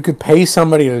much and you could pay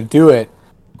somebody to do it,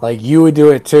 like, you would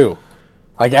do it too.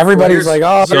 Like, everybody's Well, like,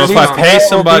 oh, so there's if these I pay terrible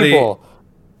somebody- people.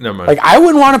 Never mind. Like, I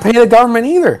wouldn't want to pay the government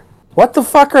either. What the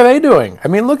fuck are they doing? I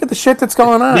mean, look at the shit that's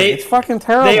going on. They- It's fucking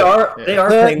terrible. They are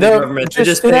paying the They're- government. They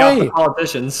just just pay off the today.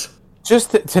 politicians.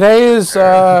 Today is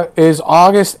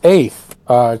August 8th,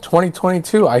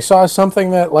 2022. I saw something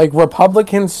that like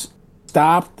Republicans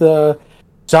stopped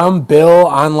some bill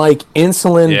on like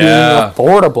insulin Yeah. being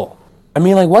affordable. I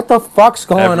mean, like, what the fuck's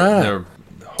going on? They're-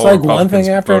 It's like one thing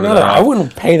after voted another. out. I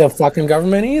wouldn't pay the fucking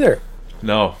government either.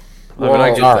 No. I well, mean,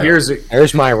 I get all that. here's a,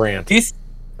 There's my rant.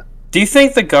 Do you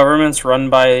think the government's run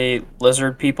by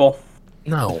lizard people?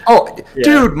 No. oh,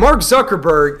 dude, Mark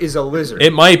Zuckerberg is a lizard.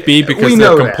 It might be because We they're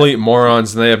know that. complete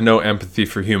morons and they have no empathy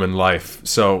for human life.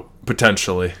 So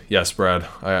potentially, yes, Brad.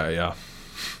 Yeah.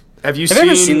 Have you Have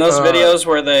you ever seen those videos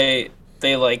where they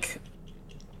like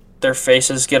their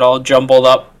faces get all jumbled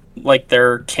up, like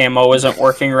their camo isn't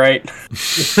working right?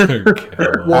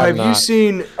 Well, I'm have you not.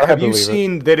 seen? I Have you believe it.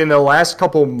 seen that in the last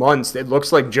couple months, it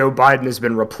looks like Joe Biden has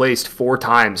been replaced 4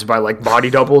 times by like body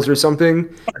doubles or something?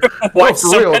 Why for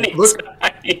so real, many look-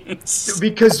 times?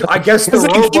 Because I guess the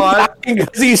robot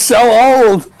Because he's so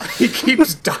old. he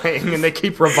keeps dying and they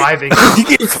keep reviving He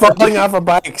keeps falling off of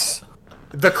bikes.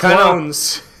 the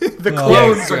clones. The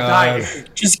clones are God. dying.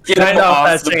 Just get Kind him of off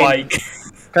that the same- bike.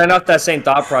 Kind of off that same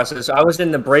thought process. I was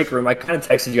in the break room. I kind of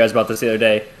texted you guys about this the other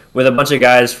day with a bunch of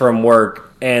guys from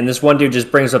work, and this one dude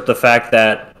just brings up the fact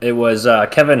that it was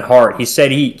Kevin Hart. He said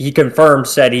he confirmed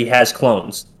said he has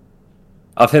clones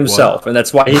of himself, and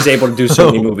that's why he's able to do so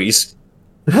many movies.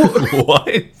 What?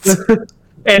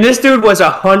 And this dude was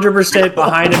 100%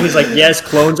 behind him. He's like, yes,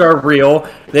 clones are real.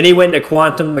 Then he went into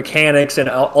quantum mechanics and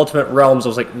Ultimate Realms. I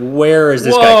was like, where is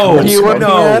this guy Whoa! coming you from? working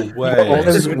No at?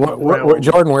 way.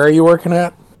 Jordan, where are you working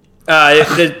at?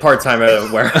 It did part-time at a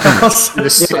warehouse.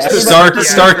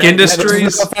 Stark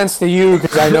Industries. No offense to you,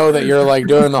 because I know that you're like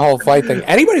doing the whole flight thing.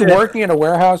 Anybody working in a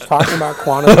warehouse talking about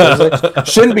quantum physics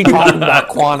shouldn't be talking about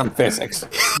quantum physics.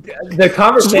 The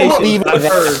conversation Even I've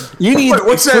that. heard. You need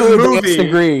What's that two movie? advanced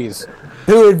degrees.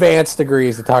 2 advanced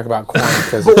degrees to talk about quantum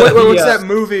physics. What's Yeah. that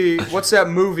movie? What's that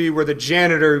movie where the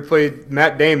janitor who played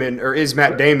Matt Damon or is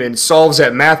Matt Damon solves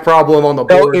that math problem on the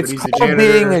So board, but it's he's the called being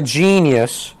janitor? a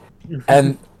genius,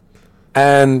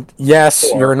 and yes,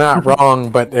 you're not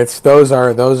wrong, but those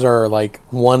are like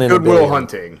one in a Goodwill billion.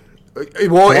 Hunting.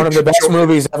 Well, One of the best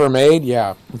movies ever made.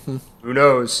 Yeah, Who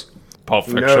knows? Pulp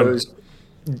Who Fiction. knows?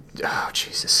 Oh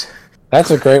Jesus!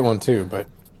 that's a great one too. But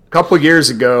A couple years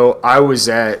ago, I was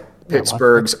at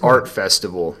Pittsburgh's art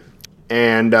festival,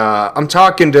 and I'm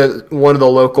talking to one of the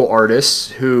local artists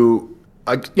who,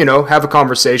 have a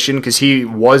conversation because he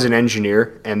was an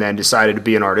engineer and then decided to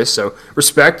be an artist. So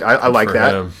respect, I like For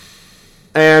that. him.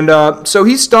 And so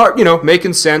he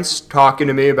making sense, talking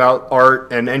to me about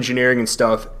art and engineering and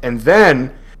stuff, and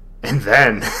then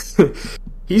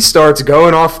he starts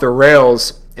going off the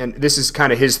rails. And this is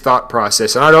kind of his thought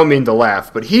process, and I don't mean to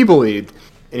laugh, but he believed,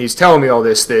 and he's telling me all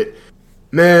this, that,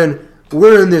 man,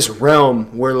 we're in this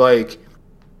realm where, like,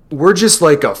 we're just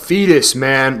like a fetus,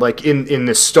 man, like in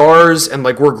the stars, and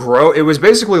like it was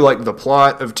basically like the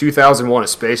plot of 2001: A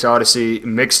Space Odyssey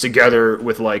mixed together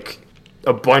with like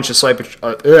a bunch of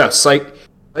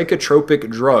psychotropic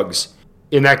drugs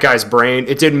in that guy's brain.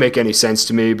 It didn't make any sense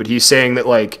to me, but he's saying that,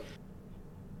 like,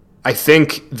 I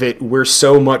think that we're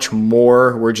so much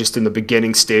more. We're just in the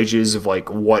beginning stages of like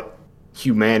what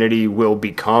humanity will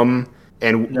become,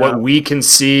 and what we can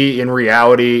see in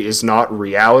reality is not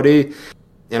reality.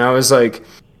 And I was like,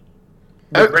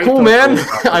 "Cool, man.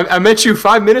 I met you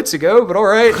 5 minutes ago, but all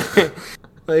right."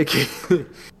 Like,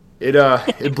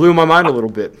 it blew my mind a little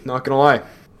bit. Not gonna lie,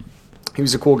 he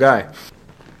was a cool guy.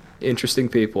 Interesting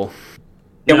people.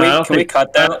 Can No, I don't we think-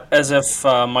 cut that as if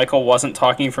Michael wasn't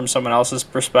talking from someone else's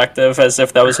perspective, as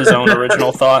if that was his own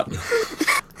original thought?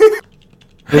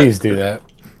 please do that.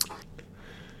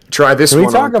 Try this Can we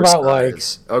one. talk on about,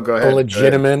 Precise. Oh, go A ahead.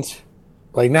 legitimate,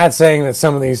 like, not saying that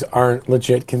some of these aren't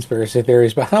legit conspiracy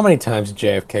theories, but how many times did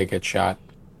JFK get shot?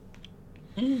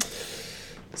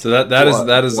 So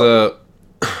that is a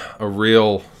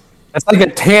real. That's like a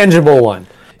tangible one.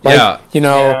 Like, Yeah.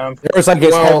 Yeah. there was like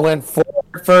his Well- head went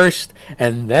forward first,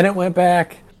 and then it went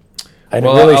back. And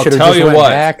Well, it really I'll should have tell just you went what.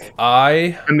 back.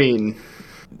 I mean,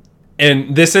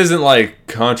 And this isn't like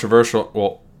controversial.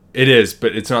 Well, it is,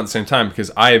 but it's not at the same time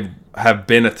because I have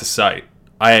been at the site.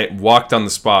 I walked on the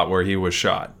spot where he was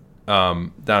shot,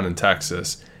 down in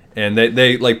Texas, And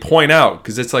they like point out,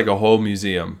 because it's like a whole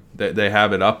museum. They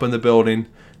have it up in the building,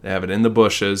 they have it in the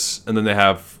bushes, and then they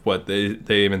have what they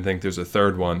even think there's a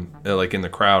third one like in the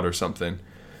crowd or something.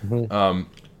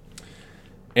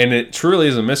 And it truly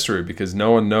is a mystery because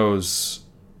no one knows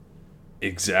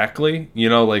exactly. You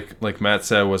know, like Matt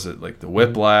said, was it like the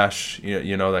whiplash?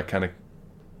 You know, that kind of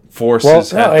force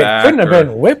his head it back. couldn't have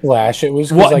been whiplash. It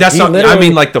was Well, like, that's he not. I literally-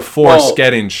 mean, like the force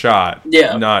getting shot.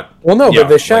 Yeah. Not. Well, no, yeah, but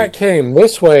the shot like, came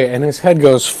this way, and his head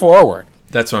goes forward.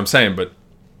 That's what I'm saying, but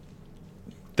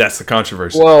that's the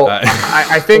controversy. Well,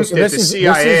 I think So that this the is-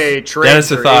 CIA That trained is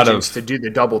the their thought agents of- to do the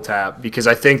double tap because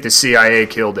I think the CIA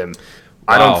killed him.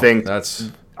 I wow, don't think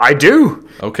that's I do.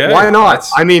 okay. Why not?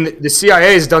 That's- I mean, the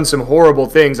CIA has done some horrible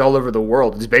things all over the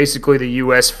world. It's basically the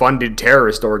U.S. funded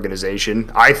terrorist organization,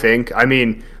 I think. I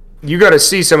mean, you got to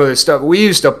see some of this stuff. We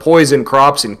used to poison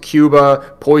crops in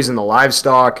Cuba, poison the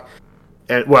livestock.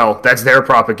 And, well, that's their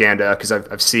propaganda because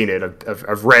I've seen it.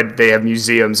 I've read they have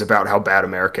museums about how bad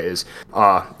America is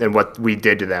and what we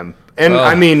did to them. And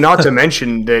I mean, not to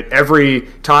mention that every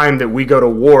time that we go to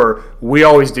war, we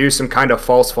always do some kind of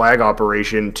false flag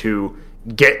operation to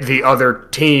get the other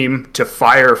team to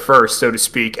fire first, so to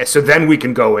speak. So then we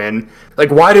can go in.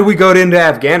 Like, why did we go into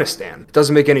Afghanistan? It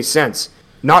doesn't make any sense.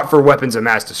 Not for weapons of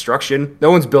mass destruction. No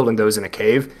one's building those in a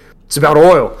cave. It's about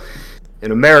oil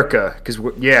in America. Because,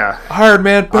 yeah. Iron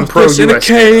Man built pro this in a US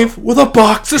cave with a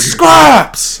box of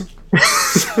scraps.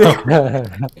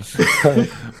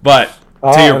 But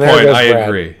to your there point, goes I Brad.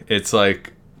 agree. It's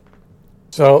like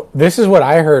So this is what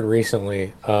I heard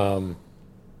recently.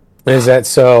 Is that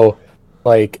so?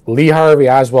 Like Lee Harvey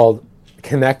Oswald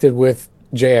connected with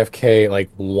JFK like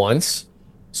once,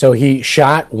 so he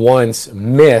shot once,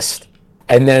 missed,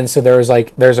 and then so there's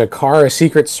a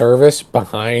Secret Service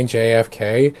behind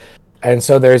JFK, and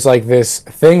so there's like this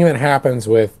thing that happens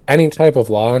with any type of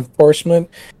law enforcement,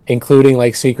 including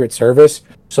like Secret Service.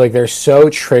 So like they're so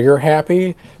trigger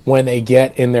happy when they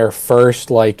get in their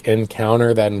first like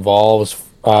encounter that involves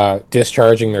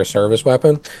discharging their service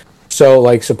weapon. So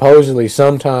like supposedly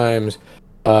sometimes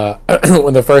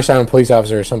when the first time a police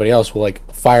officer or somebody else will like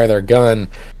fire their gun,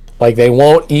 like they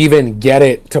won't even get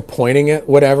it to pointing at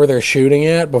whatever they're shooting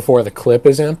at before the clip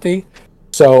is empty.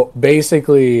 So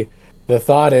basically the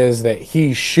thought is that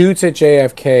he shoots at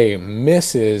JFK,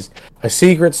 misses, a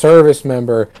Secret Service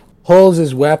member pulls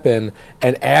his weapon,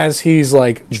 and as he's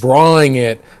like drawing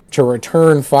it to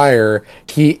return fire,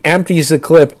 he empties the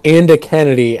clip into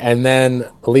Kennedy, and then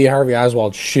Lee Harvey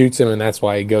Oswald shoots him, and that's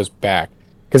why he goes back.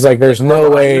 Because like there's no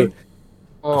way.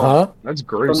 Huh? That's From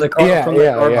gruesome. the car, Yeah, from the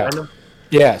yeah, car yeah. behind him.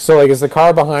 Yeah, so like it's the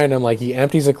car behind him, like he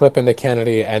empties a clip into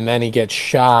Kennedy, and then he gets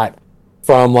shot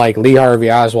from like Lee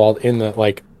Harvey Oswald in the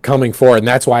like coming forward, and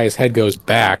that's why his head goes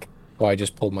back. Oh, I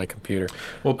just pulled my computer.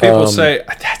 well, people say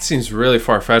that seems really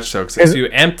far fetched though, because if you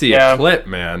empty Yeah. a clip,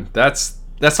 man, that's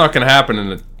not going to happen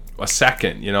in a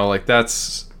second. You know, like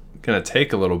that's going to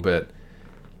take a little bit.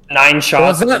 9 Well,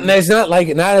 shots.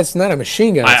 it's not a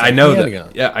machine gun. It's I a know handgun.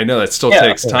 that. Yeah, I know that still Yeah,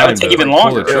 takes that time would take to even pull the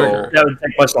longer. trigger. That would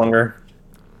take much longer.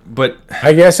 But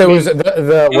I guess it was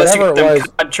the Unless you whatever get it them was.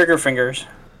 COD trigger fingers.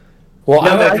 Well, I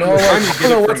No, don't know. you're trying to I get don't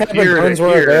know it what from type of here to guns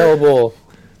were here. available.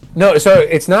 No, so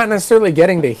it's not necessarily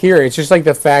getting to here. It's just like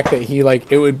the fact that he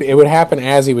like it would happen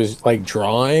as he was like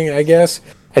drawing, I guess.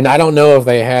 And I don't know if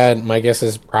they had. My guess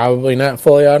is probably not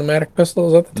fully automatic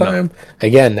pistols at the time.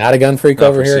 Again, not a gun freak Not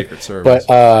over for here. Secret Service.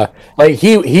 But like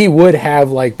he would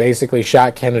have like basically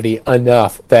shot Kennedy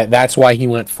enough that's why he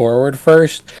went forward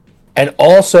first. And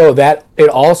also that it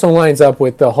also lines up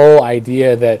with the whole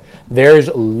idea that there's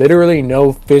literally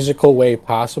no physical way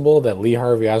possible that Lee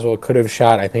Harvey Oswald could have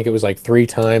shot. I think it was like 3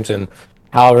 times in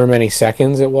however many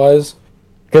seconds it was.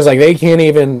 Because like they can't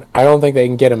even. I don't think they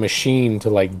can get a machine to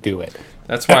like do it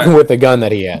that's why with the gun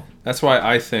that he had. That's why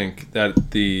I think that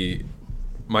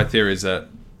my theory is that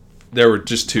there were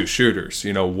just 2 shooters.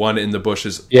 You know, one in the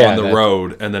bushes on the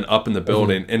road, and then up in the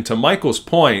building. And to Michael's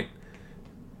point,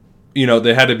 you know,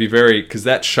 they had to be because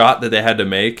that shot that they had to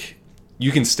make,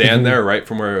 you can stand there right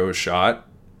from where it was shot,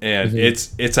 and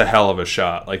it's a hell of a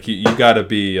shot. Like you got to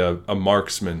be a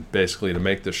marksman basically to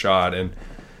make the shot, and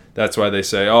that's why they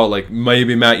say, oh, like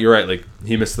maybe Matt, you're right. Like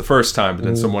he missed the first time, but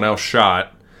then someone else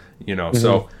shot. You know,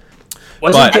 so.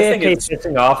 Wasn't But- I JFK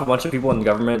pissing off a bunch of people in the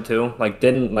government too? Like,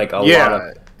 didn't like a lot Yeah.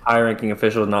 of high-ranking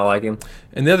officials not like him?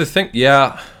 And the other thing,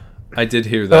 yeah, I did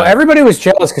hear So that. everybody was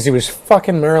jealous because he was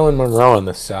fucking Marilyn Monroe on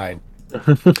this side.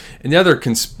 And the other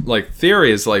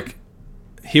theory is like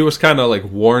he was kind of like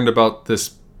warned about this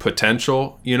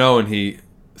potential, you know, and he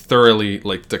thoroughly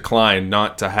like declined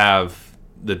not to have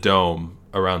the dome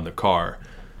around the car,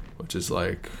 which is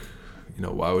like, you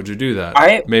know, why would you do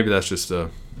that? Maybe that's just a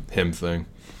him thing.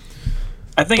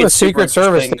 I think The it's super Secret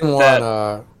Service interesting didn't that-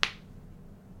 want.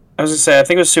 I was gonna say, I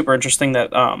think it was super interesting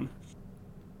that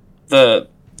the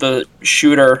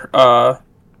shooter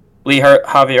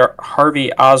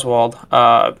Harvey Oswald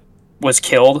was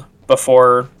killed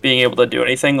before being able to do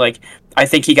anything. Like, I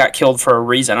think he got killed for a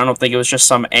reason. I don't think it was just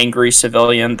some angry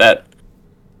civilian that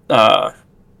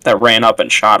ran up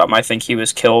and shot him. I think he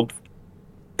was killed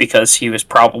because he was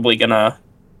probably gonna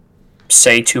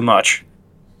say too much.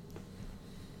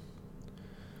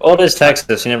 Well, it is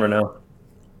Texas. You never know.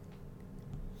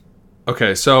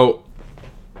 Okay, so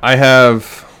I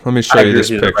have. Let me show I you agree this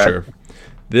with you, picture.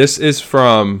 This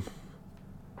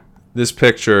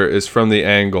picture is from the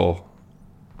angle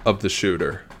of the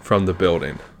shooter from the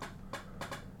building,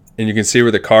 and you can see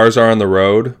where the cars are on the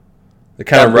road. They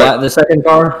kind of The second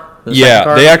car.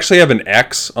 Yeah, they actually have an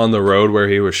X on the road where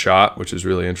he was shot, which is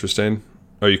really interesting.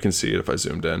 Oh, you can see it if I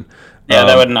zoomed in. Yeah,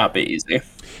 that would not be easy.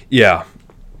 Yeah.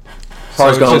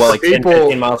 Car's So going just like 10, people-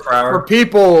 15 miles per For hour.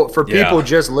 people Yeah.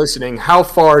 just listening, how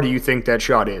far do you think that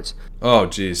shot is? Oh,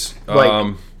 geez.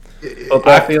 Like,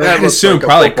 Football field. that I'd looks assume like a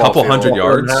probably a football couple field. hundred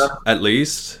yards Yeah. at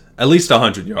least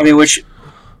 100 yards. I mean,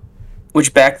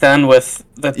 which back then with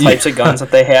the types of guns that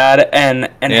they had and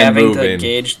having to moving.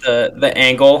 gauge the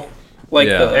angle, like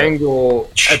Yeah. the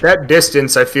Angle at that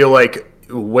distance, I feel like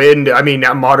wind. I mean,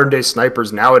 modern day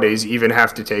snipers nowadays even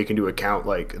have to take into account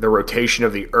like the rotation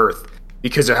of the Earth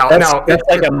because of how That's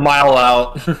like a mile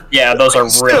out. yeah, those are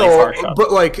still, really far shots.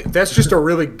 but like that's just a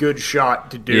really good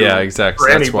shot to do. Yeah, exactly.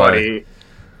 For That's why. anybody.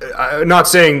 I'm not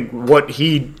saying what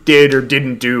he did or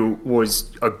didn't do was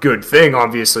a good thing,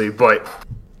 obviously, but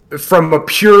from a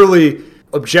purely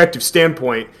objective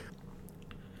standpoint,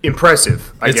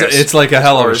 impressive. I guess It's like a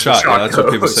hell of far a as the shot. Yeah, shot that's what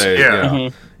people goes. say. Yeah. Yeah.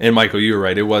 And Michael, you were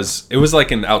right. It was like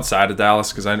an outside of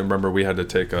Dallas because I remember we had to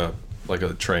take a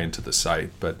train to the site.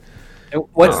 But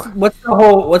What's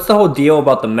the whole deal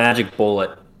about the magic bullet?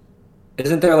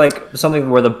 Isn't there like something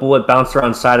where the bullet bounced around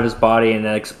inside of his body and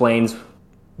that explains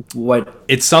what?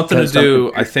 it's something to Because do,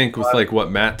 something- I think, with like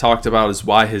what Matt talked about is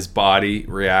why his body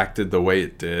reacted the way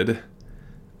it did.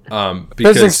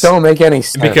 Physics don't make any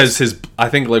sense. Because I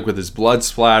think like with his blood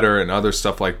splatter and other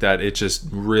stuff like that, it just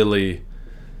really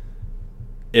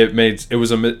it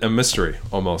was a mystery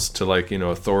almost to like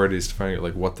authorities to find out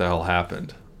like what the hell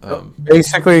happened.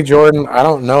 Basically, Jordan, I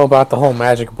don't know about the whole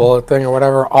magic bullet thing or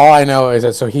whatever. All I know is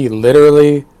that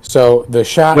so the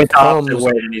shot Went comes opposite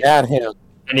way and he- at him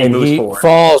And he moves forward.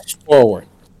 falls forward.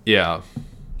 Yeah,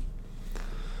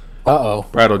 Uh-oh.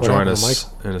 Brad will What join happened us to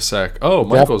Michael? in a sec. Oh,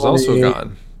 Michael's also Definitely-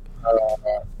 gone.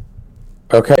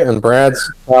 Okay, and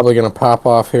Brad's probably going to pop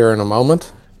off here in a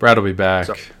moment. Brad will be back.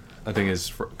 I think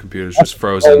his computer's just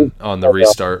frozen on the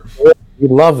restart. We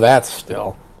love that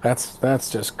still.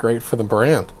 That's just great for the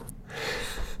brand.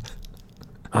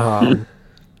 I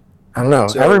don't know.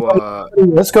 So, Everybody,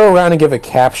 let's go around and give a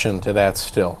caption to that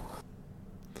still.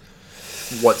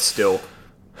 what still?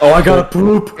 Oh, I gotta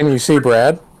poop. Can you see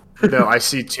Brad? No, I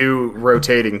see two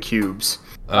rotating cubes.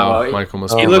 Oh, Oh, Michael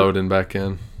must he be looked- loading back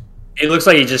in. It looks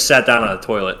like he just sat down on a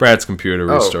toilet. Brad's computer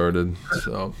Oh. restarted.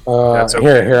 So That's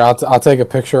okay. Here. I'll take a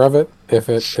picture of it if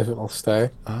it'll stay.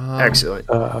 Excellent.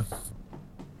 So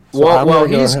well, I'm while gonna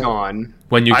go he's ahead. gone,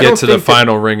 when you I get don't to the think that-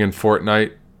 final ring in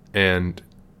Fortnite and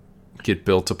get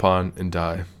built upon and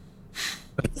die.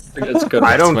 That's good.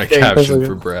 I don't My think caption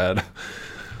for Brad.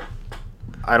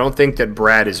 I don't think that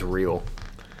Brad is real.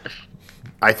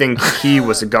 I think he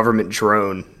was a government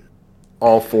drone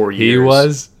all 4 years. He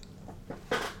was.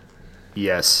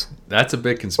 Yes. That's a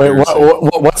big Wait, conspiracy.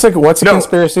 what's a No.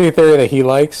 conspiracy theory that he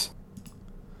likes?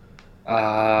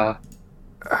 Uh,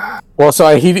 Well,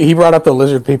 so he brought up the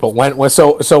lizard people.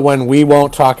 So when we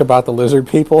won't talk about the lizard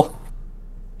people,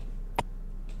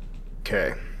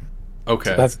 Okay.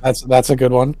 Okay. that's a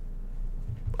good one.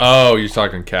 Oh, you're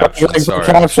talking caption. Like Sorry.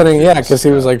 captioning, yeah, because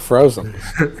he was like frozen.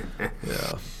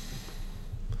 Yeah.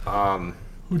 Um.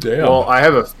 Oh, damn. Well, I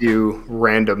have a few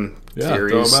random Yeah, throw 'em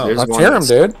theories. out. There's Let's one hear him, that's-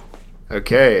 dude.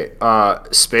 Okay.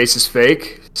 Space is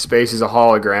fake. Space is a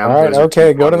hologram. All right, Those are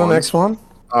okay, two go to the fun next ones.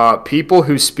 one. People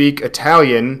who speak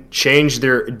Italian change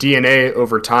their DNA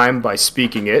over time by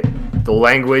speaking it. The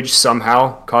language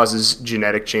somehow causes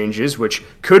genetic changes, which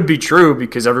could be true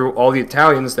because all the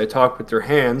Italians, they talk with their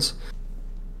hands.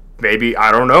 Maybe,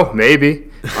 I don't know, maybe.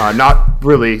 Not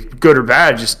really good or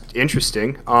bad, just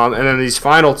interesting. And then these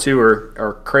final two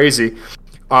are crazy.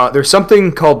 There's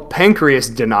something called pancreas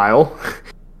denial,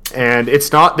 and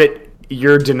it's not that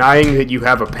you're denying that you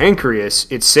have a pancreas.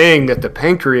 It's saying that the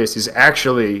pancreas is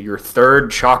actually your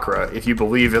third chakra, if you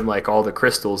believe in like all the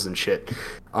crystals and shit.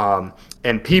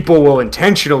 And people will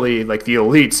intentionally, like the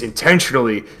elites,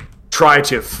 intentionally try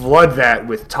to flood that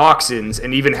with toxins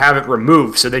and even have it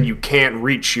removed so then you can't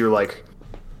reach your like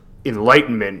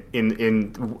enlightenment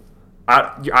in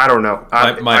I don't know.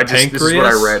 My pancreas? This is what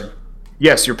I read.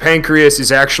 Yes, your pancreas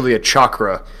is actually a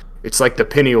chakra. It's like the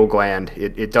pineal gland.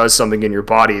 It does something in your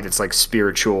body that's like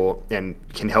spiritual and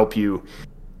can help you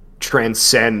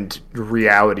transcend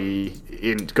reality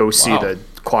and go see the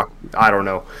clock. I don't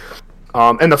know.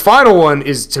 And the final one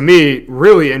is, to me,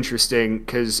 really interesting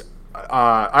because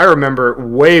I remember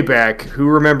way back. Who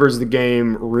remembers the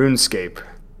game RuneScape?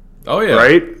 Oh yeah,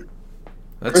 right.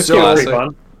 That's So- classic.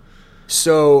 fun.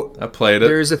 So I played it.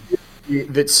 there's a theory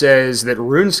that says that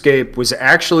RuneScape was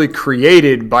actually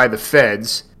created by the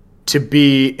feds to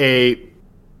be a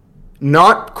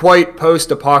not quite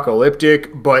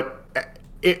post-apocalyptic, but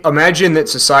imagine that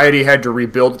society had to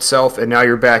rebuild itself and now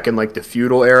you're back in like the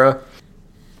feudal era.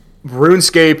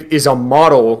 RuneScape is a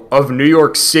model of New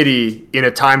York City in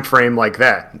a time frame like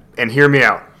that. And hear me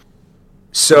out.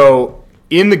 So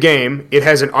in the game, it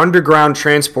has an underground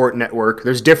transport network.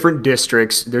 There's different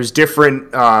districts. There's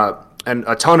different and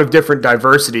a ton of different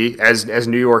diversity as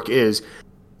New York is.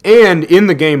 And in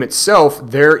the game itself,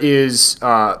 there is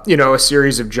a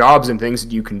series of jobs and things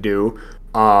that you can do.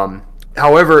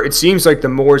 However, it seems like the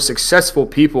more successful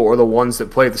people are the ones that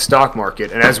play the stock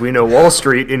market. And as we know, Wall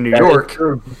Street in New York.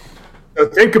 So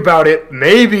think about it.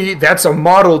 Maybe that's a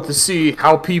model to see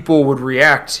how people would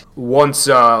react once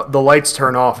the lights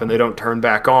turn off and they don't turn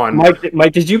back on.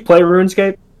 Mike, did you play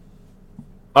RuneScape?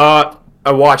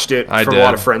 I watched it I from did. a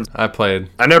lot of friends. I played.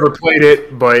 I never played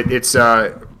it, but it's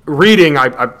reading. I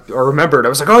remembered. I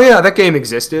was like, oh yeah, that game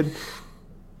existed.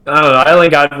 I don't know. I only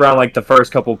got around like the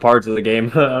first couple parts of the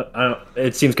game.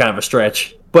 It seems kind of a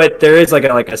stretch, but there is like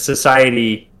a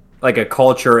society, like a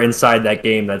culture inside that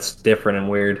game that's different and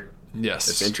weird. Yes.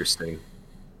 It's interesting.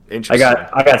 I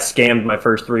got scammed my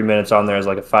first 3 minutes on there as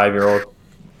like a 5-year-old.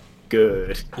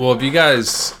 Good. Well, if you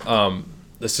guys,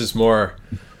 this is more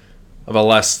of a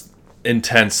less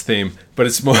intense theme, but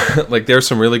it's more like there's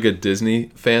some really good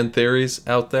Disney fan theories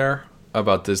out there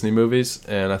about Disney movies,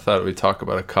 and I thought we'd talk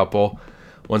about a couple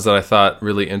ones that I thought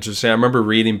really interesting. I remember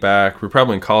reading back, we were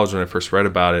probably in college when I first read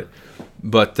about it,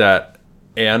 but that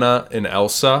Anna and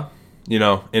Elsa,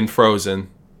 in Frozen,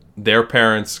 their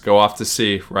parents go off to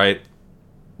sea, right?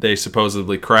 They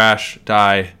supposedly crash,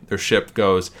 die, their ship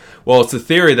goes. Well, it's a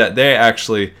theory that they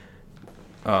actually,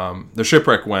 the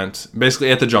shipwreck went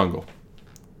basically at the jungle.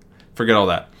 Forget all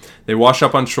that. They wash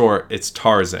up on shore, it's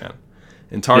Tarzan.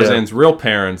 And Tarzan's real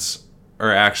parents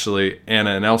are actually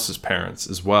Anna and Elsa's parents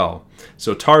as well.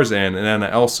 So Tarzan and Anna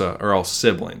Elsa are all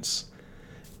siblings.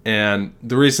 And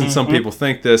the reason some people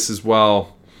think this is,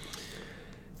 well,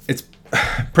 it's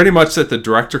pretty much that the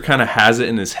director kind of has it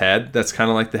in his head. That's kind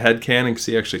of like the headcanon, because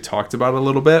he actually talked about it a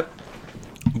little bit.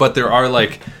 But there are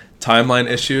like timeline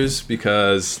issues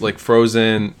because like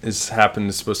Frozen is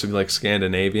supposed to be like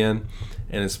Scandinavian,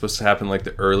 and it's supposed to happen like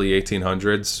the early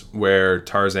 1800s, where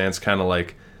Tarzan's kind of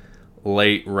like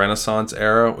late Renaissance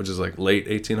era, which is like late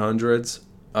 1800s.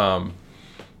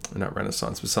 Not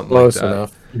Renaissance, but something Close like that.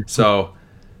 enough. So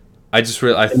I just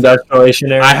really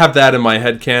Industrialization era. I have that in my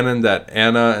head canon that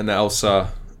Anna and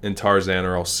Elsa and Tarzan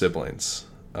are all siblings.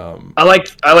 I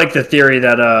like the theory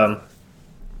that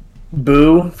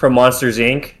Boo from Monsters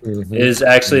Inc. is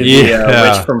actually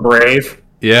the witch from Brave,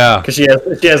 Yeah. because she has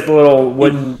the little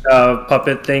wooden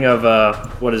puppet thing of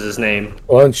what is his name?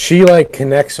 Well, and she like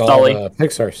connects all Sully. the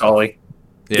Pixar stuff Ollie.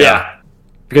 Yeah.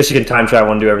 Because she can time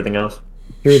travel and do everything else.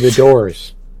 through the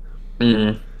doors.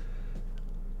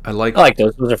 I like I like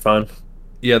those. Those are fun.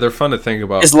 Yeah, they're fun to think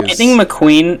about. Is Lightning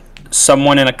McQueen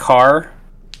someone in a car,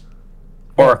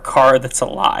 or a car that's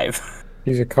alive?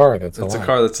 He's a car that's It's a alive.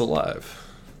 car that's alive.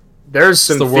 There's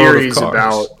some the world of theories cars.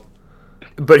 about,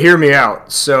 but hear me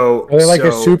out. So They're like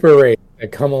a so- super race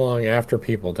that come along after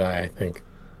people die. I think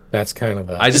that's kind of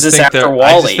the. I just this think after they're. I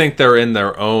Wall-E? just think they're in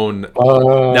their own.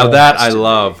 Oh, Now that I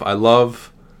love.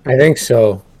 I think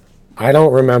so. I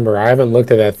don't remember. I haven't looked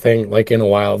at that thing like in a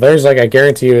while. There's like I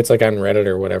guarantee you, it's like on Reddit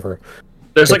or whatever.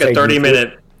 There's like It's a like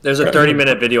 30-minute. There's a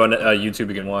 30-minute video on YouTube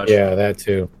you can watch. Yeah, that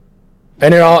too.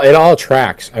 And it all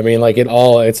tracks. I mean, like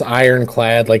it's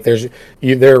ironclad. Like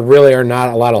there really are not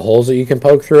a lot of holes that you can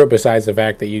poke through it. Besides the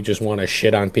fact that you just want to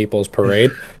shit on people's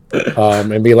parade,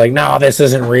 and be like, no, this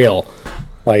isn't real.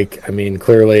 Like, I mean,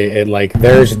 clearly it like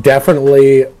there's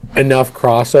definitely enough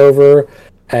crossover,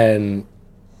 and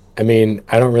I mean,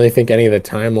 I don't really think any of the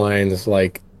timelines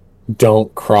like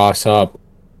don't cross up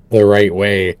the right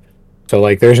way. So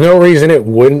like, there's no reason it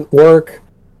wouldn't work,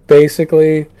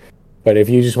 basically. But if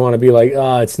you just want to be like,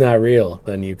 oh, it's not real,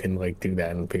 then you can like do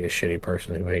that and be a shitty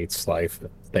person who hates life and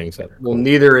things that are Well,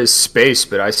 neither is space,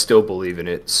 but I still believe in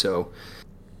it. So,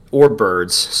 or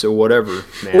birds. So whatever,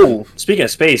 man. Ooh, speaking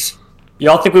of space,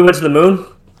 y'all think we went to the moon?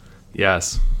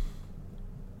 Yes,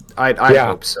 I Yeah.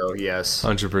 hope so. Yes.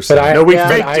 100%. But I- No, we Yeah,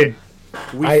 faked I- it.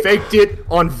 We faked it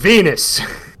on Venus.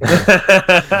 we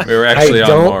were actually I on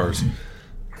don't- Mars.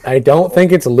 I don't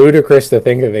think it's ludicrous to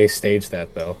think that they staged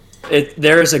that though.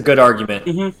 There is a good argument.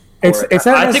 It's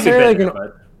not I think we've necessarily been like there,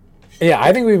 an, but yeah,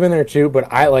 I think we've been there too, but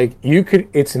I like you could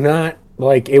it's not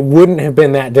like it wouldn't have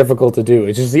been that difficult to do.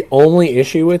 It's just the only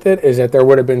issue with it is that there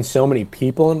would have been so many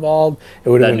people involved. It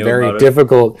would have That been knew very about it.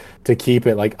 difficult to keep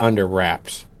it like under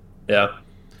wraps. yeah.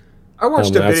 I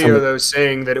watched a that's video some- though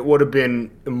saying that it would have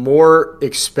been more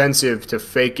expensive to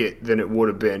fake it than it would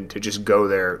have been to just go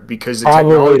there because the Probably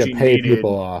technology to pay needed.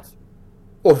 people off.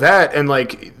 Well, that and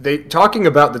like they talking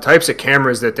about the types of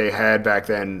cameras that they had back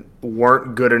then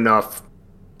weren't good enough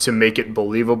to make it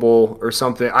believable or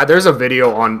something. There's a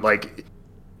video on like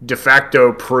de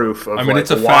facto proof of I mean, like, it's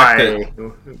a why. fact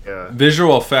Yeah.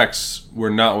 Visual effects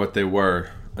were not what they were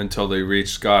until they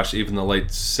reached, gosh, even the late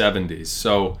 70s.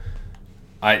 So,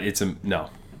 no.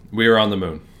 We were on the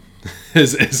moon.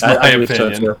 is my I believe so,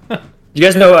 opinion. too. You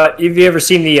guys know? Have you ever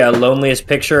seen the loneliest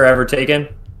picture ever taken?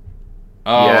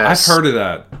 Oh, Yes. I've heard of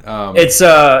that.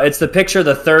 It's the picture of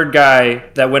the third guy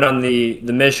that went on the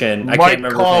mission. I can't Mike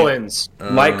remember Collins. his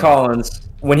name. Mike Collins,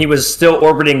 when he was still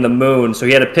orbiting the moon. So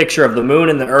he had a picture of the moon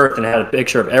and the Earth, and had a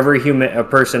picture of every a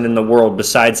person in the world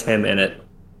besides him in it.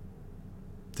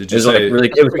 Did It you was say like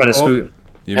really, it was kind of sweet.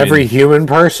 you Every mean human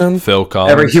person. Phil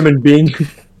Collins? Every human being.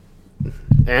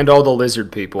 And all the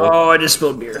lizard people. Oh, I just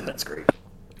spilled beer. That's great.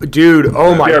 Dude,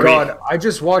 oh my Jeremy. god. I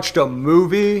just watched a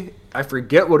movie. I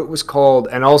forget what it was called.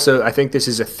 And also, I think this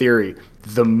is a theory.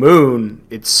 The moon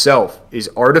itself is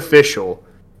artificial,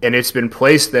 and it's been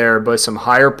placed there by some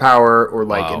higher power or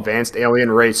like Wow. advanced alien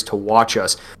race to watch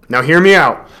us. Now, hear me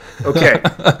out. Okay.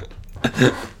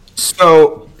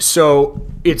 So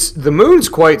it's the moon's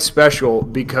quite special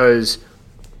because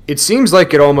it seems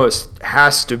like it almost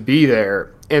has to be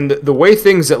there. And the way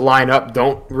things that line up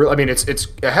don't really, I mean, it's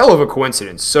a hell of a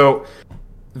coincidence. So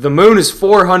the moon is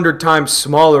 400 times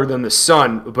smaller than the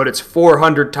sun, but it's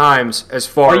 400 times as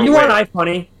far Are you away. on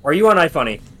iFunny? Are you on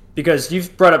iFunny? Because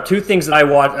you've brought up two things that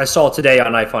I saw today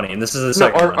on iFunny, and this is the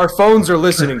No, second one. our phones are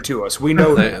listening to us. We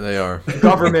know that. They are.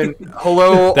 Government,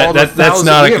 hello, all the That's thousands-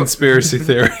 not we a have- conspiracy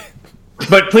theory.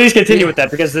 But please continue with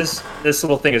that, because this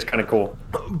little thing is kind of cool.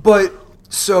 But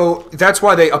so that's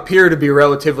why they appear to be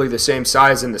relatively the same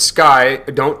size in the sky.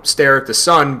 Don't stare at the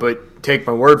sun, but take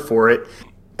my word for it.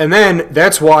 And then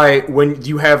that's why when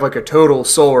you have like a total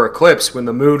solar eclipse, when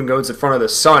the moon goes in front of the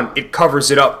sun, it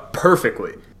covers it up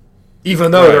perfectly.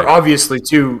 Even though they're Right. obviously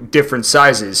two different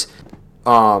sizes.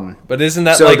 But isn't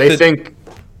that So like they think,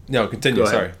 No, continue. Go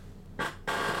ahead. Sorry.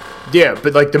 yeah,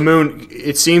 but like the moon,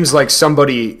 it seems like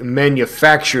somebody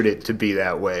manufactured it to be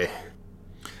that way.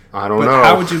 I don't But know.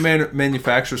 how would you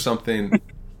manufacture something?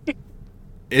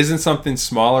 Isn't something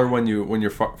smaller when you're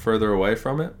further away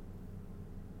from it?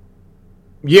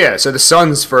 Yeah, so the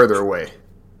sun's further away.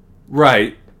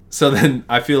 Right. So then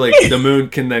I feel like the moon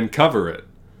can then cover it.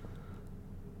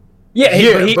 Yeah,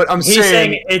 Yeah, but I'm he's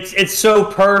saying- it's so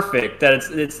perfect that it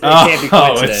can't be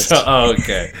coincidence.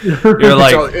 Okay. You're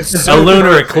like it's a so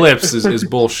lunar perfect. eclipse is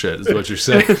bullshit. Is what you're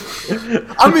saying?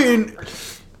 I mean,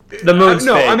 The moon's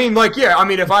no, fake. I mean, like, yeah, I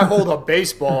mean, if I hold a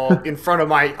baseball in front of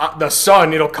my the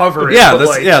sun, it'll cover it. Yeah. but, That's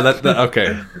like, that.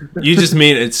 Okay. You just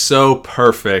mean it's so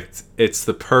perfect. It's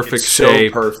the perfect it's so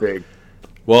shape. perfect.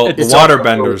 Well, the It's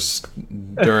waterbenders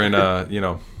during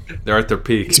they're at their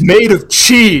peak. It's made of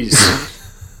cheese.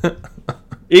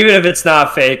 Even if it's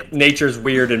not fake, nature's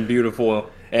weird and beautiful.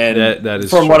 And That is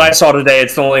from what true. I saw today,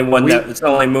 it's the only one it's the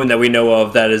only moon that we know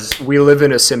of that is We live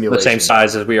in a the simulation. same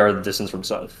size as we are the distance from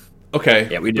sun. Okay.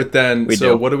 Yeah, we do. But then, We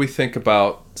so do. what do we think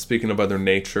about, speaking of other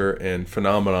nature and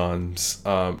phenomenons,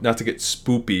 not to get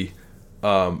spoopy,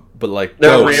 but like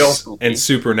They're ghosts real. and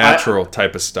supernatural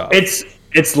type of stuff?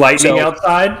 It's lightning So-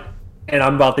 outside, and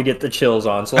I'm about to get the chills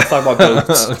on. So let's talk about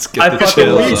ghosts. Let's get the fucking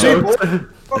chills Ouija on. boards.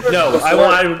 No,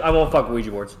 I won't fuck Ouija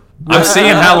boards. I'm seeing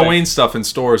Halloween stuff in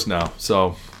stores now,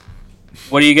 so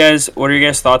What are you guys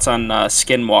thoughts on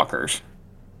skinwalkers?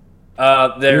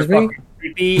 They're Excuse me? fucking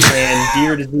creepy, and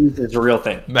deer disease is a real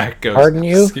thing. Mac goes. Pardon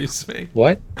you? Excuse me.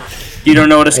 What? You don't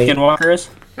know what a skinwalker is?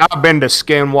 I've been to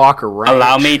Skinwalker Ranch.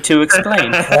 Allow me to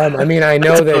explain. I mean, I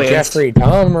know that Aliens. Jeffrey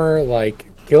Dahmer like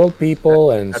killed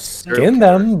people and skinned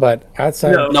them, but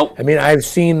outside, No. Nope. I mean, I've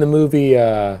seen the movie.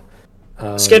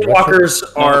 Skinwalkers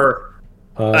are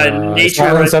Nature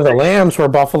Silence of the Reservation. Lambs, where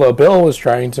Buffalo Bill was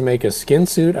trying to make a skin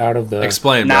suit out of the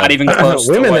Explain, Not Brad. even close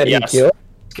to women what, that he yes. killed.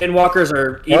 Skinwalkers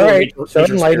are All evil. right, so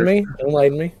nature enlighten spirits. me.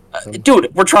 Enlighten me.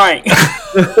 Dude, we're trying.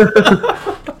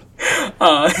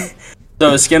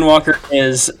 So Skinwalker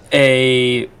is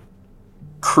a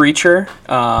creature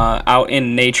out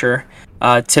in nature,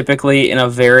 typically in a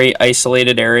very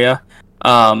isolated area,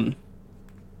 and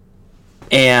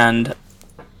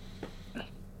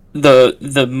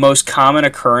the most common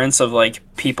occurrence of like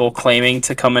people claiming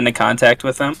to come into contact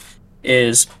with them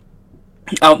is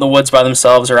out in the woods by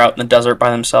themselves or out in the desert by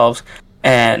themselves,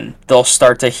 and they'll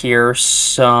start to hear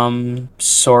some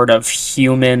sort of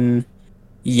human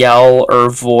yell or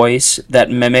voice that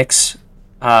mimics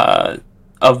a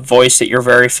voice that you're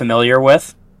very familiar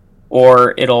with,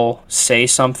 or it'll say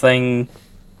something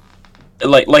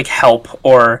like help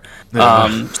or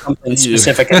something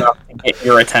specific enough to get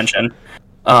your attention.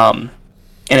 And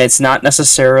it's not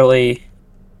necessarily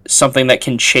something that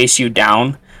can chase you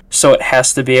down, so it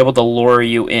has to be able to lure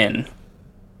you in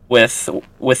with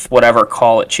whatever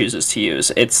call it chooses to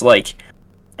use. It's like,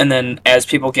 and then as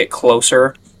people get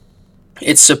closer,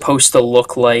 it's supposed to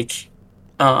look like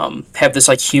have this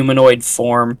like humanoid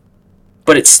form,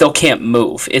 but it still can't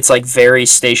move. It's like very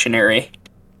stationary.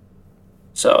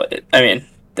 So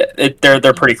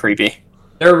they're pretty creepy.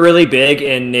 They're really big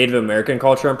in Native American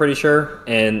culture, I'm pretty sure,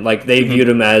 and like they viewed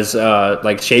them as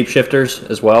like shapeshifters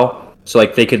as well. So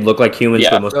like they could look like humans,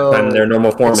 Yeah. but most of the time their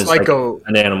normal form It's is like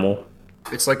an animal.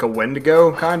 It's like a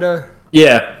Wendigo, kinda.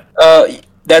 Yeah,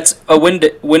 That's a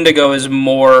Wendigo is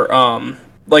more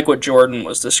like what Jordan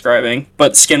was describing,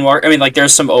 but Skinwalker. I mean, like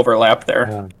there's some overlap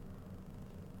there.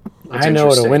 I know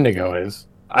what a interesting. Wendigo is.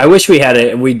 I wish we had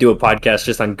it and we'd do a podcast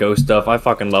just on ghost stuff. I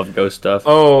fucking love ghost stuff.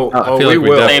 Oh, feel we like we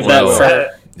will. Save that Well,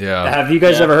 for. Yeah, Have you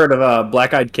guys Yeah. ever heard of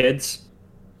Black Eyed Kids?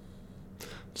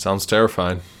 sounds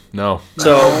terrifying. No.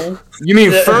 So You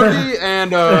mean Fergie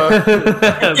and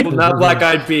not Black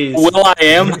Eyed Peas. Will I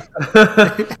am.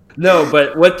 No,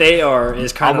 but what they are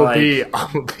is kind of like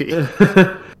I'm a bee.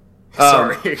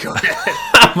 Sorry, go ahead.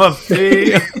 I'm a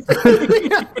bee.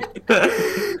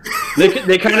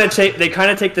 they kind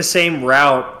of take the same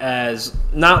route as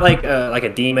not like a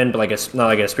demon, but like not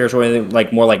like a spiritual or anything,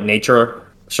 like more like nature,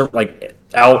 sort of like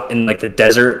out in like the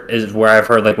desert is where I've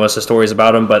heard like most of the stories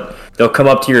about them. But they'll come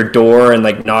up to your door and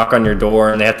like knock on your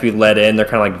door, and they have to be let in. They're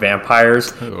kind of like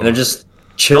vampires, and they're just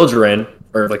children,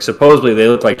 or like supposedly they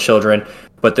look like children.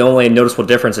 But the only noticeable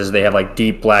difference is they have like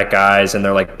deep black eyes and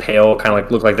they're like pale, kind of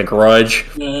like look like the Grudge.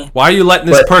 Why are you letting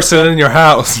this But- person in your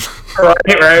house?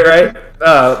 Right.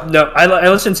 No, I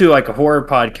listened to like a horror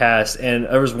podcast, and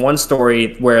there was one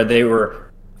story where they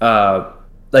were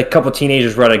like a couple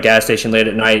teenagers were at a gas station late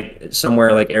at night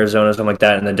somewhere like Arizona, something like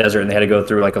that, in the desert, and they had to go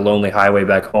through like a lonely highway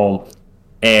back home.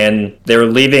 And they were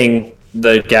leaving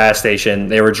the gas station.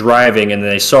 They were driving, and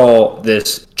they saw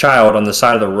this child on the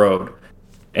side of the road,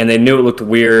 and they knew it looked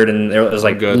weird, and it was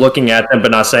like Good. looking at them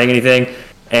but not saying anything.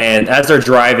 And as they're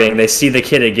driving, they see the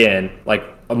kid again, like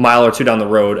a mile or two down the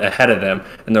road ahead of them,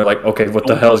 and they're like, okay, what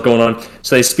the hell is going on?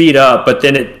 So they speed up, but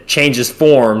then it changes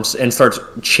forms and starts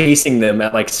chasing them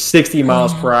at like 60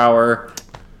 miles per hour.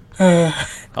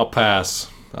 I'll pass.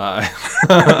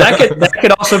 That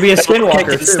could also be a I skinwalker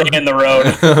can too. stay in the road.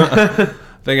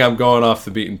 I think I'm going off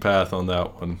the beaten path on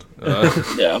that one.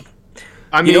 Yeah.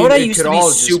 I mean, You know what I it used could to be all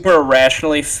just- super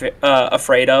irrationally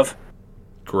afraid of?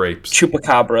 Grapes.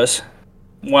 Chupacabras.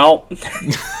 Well,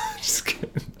 Just kidding.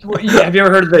 Have you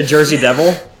ever heard of the Jersey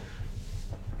Devil?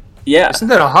 yeah. Isn't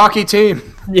that a hockey team?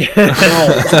 Yeah,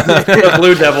 the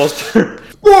Blue Devils. Sports.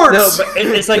 No, but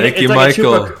it's like Thank it's you, like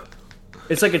Michael.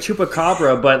 it's like a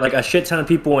chupacabra, but like a shit ton of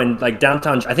people in like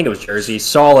downtown. I think it was Jersey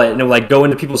saw it and it would like go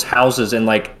into people's houses and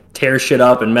like tear shit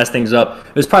up and mess things up.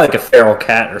 It was probably like a feral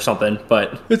cat or something,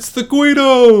 but It's the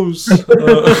Guidos.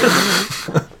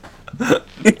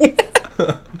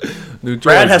 New Jersey.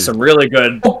 Brad has some really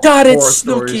good. Oh God, horror it's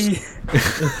stories.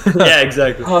 Snooki. Yeah,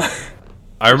 exactly.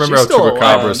 I remember She's how still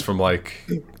Chupacabras around. from like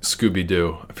Scooby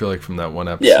Doo. I feel like from that one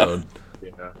episode.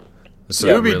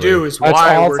 Scooby Doo is Let's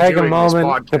why all we're take a doing this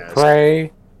moment to podcast.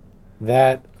 pray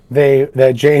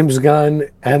that James Gunn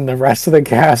and the rest of the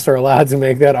cast are allowed to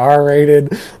make that R-rated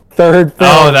third film.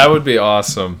 Oh, that would be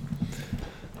awesome.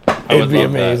 I would It'd be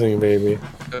love that. amazing, baby.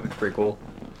 That'd be pretty cool.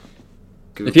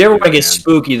 If you ever want to get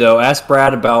spooky, though, ask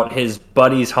Brad about his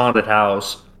buddy's haunted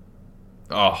house.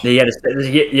 Oh, He had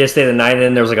to stay the night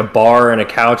in. There was like a bar and a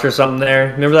couch or something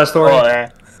there. Remember that story? Oh,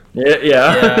 yeah.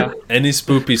 Yeah. any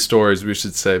spoopy stories, we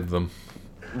should save them.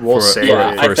 We'll For- save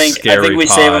yeah, it. I I think scary we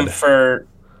save them pod.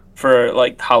 for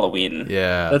like Halloween.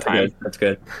 Yeah. That's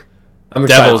good. I'm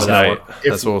excited Devil's for that Night. one.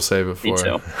 That's what we'll save it Me for.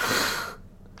 too.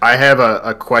 I have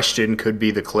a question, could be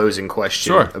the closing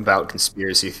question Sure. about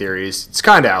conspiracy theories. It's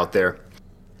kind of out there.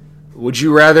 Would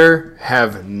you rather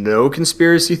have no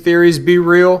conspiracy theories be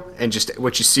real and just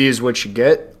what you see is what you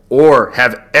get, or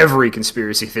have every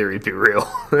conspiracy theory be real?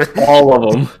 All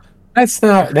of them. That's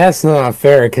not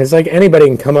fair, because like anybody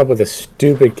can come up with a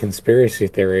stupid conspiracy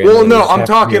theory. and Well, they no, just I'm have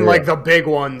to be talking real. like the big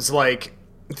ones, like.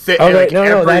 Okay, like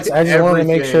no, that's. I just wanted to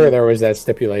make sure everything. there was that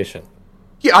stipulation.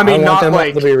 Yeah, I mean, I want not them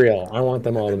like. all to be real. I want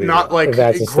them all to be Not real. like if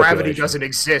that's a gravity stipulation. doesn't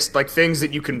exist, like things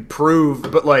that you can prove,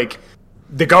 but like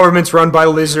the government's run by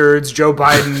lizards. Joe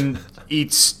Biden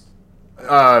eats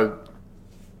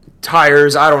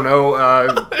tires. I don't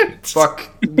know. Fuck.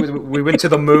 We went to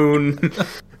the moon.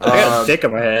 I got a dick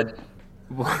in my head.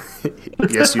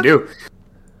 Yes, you do.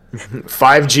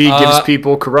 5G gives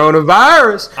people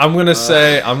coronavirus. I'm gonna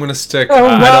stick. Oh,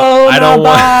 I don't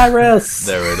want. Coronavirus.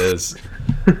 There it is.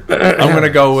 I'm gonna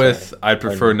go with. I'd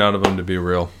prefer none of them to be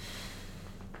real.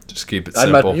 Just keep it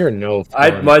simple. You're no. Fun.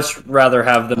 I'd much rather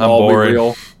have them I'm all boring. be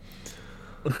real.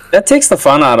 That takes the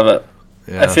fun out of it.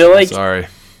 Yeah, I feel like- Sorry.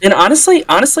 And honestly,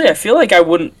 I feel like I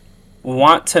wouldn't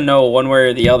want to know one way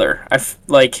or the other.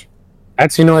 Like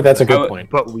That's That's a I good would- point.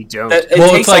 But we don't. that, it Well,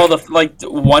 takes it's all the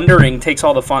wondering takes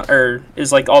all the fun, or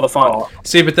is like all the fun.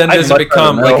 See, but then I'd does it much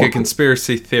become rather like know. a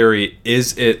conspiracy theory?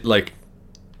 Is it like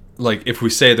if we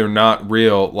say they're not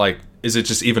real, like is it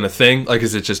just even a thing? Like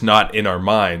is it just not in our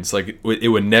minds? Like it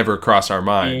would never cross our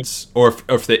minds. Or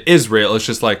if it is real, it's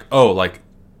just like, oh, like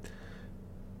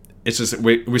it's just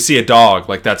we see a dog,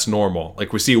 like that's normal.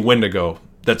 Like we see a Wendigo,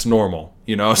 that's normal.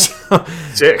 You know, so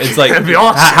Sick. it's like That'd be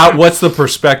awesome. what's the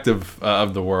perspective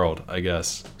of the world? I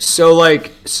guess. So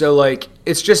like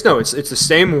it's just it's the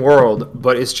same world,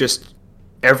 but it's just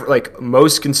like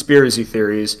most conspiracy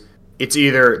theories, it's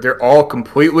either they're all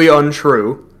completely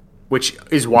untrue, which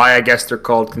is why I guess they're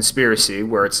called conspiracy,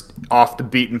 where it's off the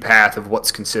beaten path of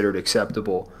what's considered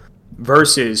acceptable,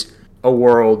 versus a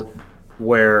world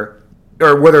where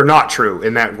they're not true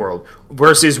in that world,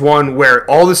 versus one where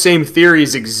all the same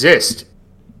theories exist,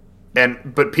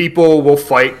 but people will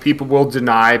fight, people will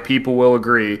deny, people will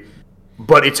agree.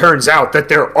 But it turns out that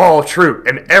they're all true,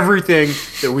 and everything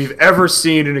that we've ever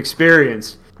seen and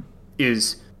experienced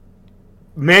is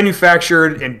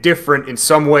manufactured and different in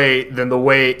some way than the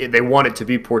way they want it to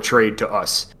be portrayed to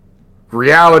us.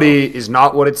 Reality is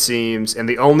not what it seems, and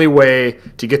the only way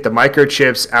to get the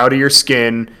microchips out of your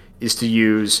skin is to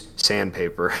use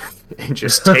sandpaper and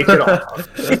just take it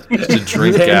off. To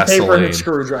drink Paper and gasoline. a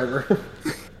screwdriver.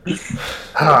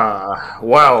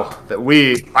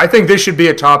 I think this should be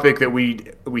a topic that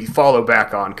we follow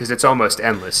back on because it's almost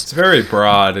endless. It's very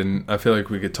broad, and I feel like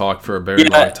we could talk for a very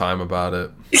Yeah. long time about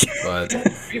it. But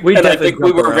We And I definitely think we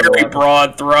jump were around very a lot.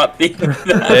 broad throughout the it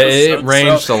episode,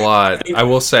 ranged so a lot. I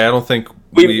will say, I don't think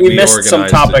We missed some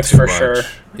organized it topics too for much. sure,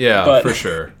 Yeah, but- for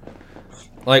sure.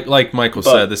 Like Michael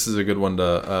But- said, this is a good one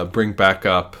to bring back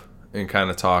up and kind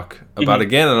of talk about Mm-hmm.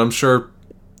 again. And I'm sure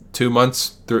 2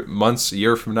 months, 3 months, a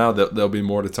year from now, there'll be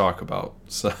more to talk about.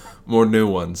 So more new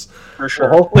ones. for sure.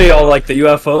 Hopefully, all like the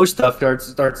UFO stuff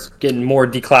starts getting more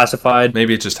declassified.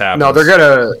 Maybe it just happens. No,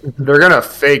 they're gonna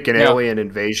fake an Yeah. alien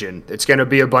invasion. It's gonna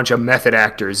be a bunch of method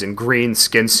actors in green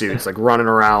skin suits, like running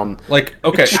around. Like,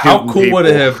 okay, how shooting cool would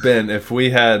it people. have been if we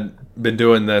had been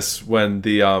doing this when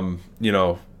the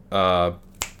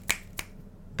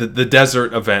the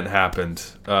desert event happened?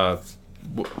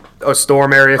 A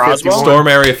storm area Roswell? 51. Storm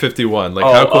Area 51. Like,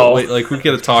 Oh, how cool? oh. Like, we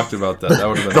could have talked about that. That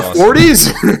would have been The awesome.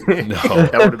 40s. No.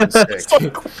 That would have been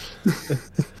sick.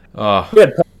 We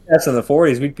had podcasts in the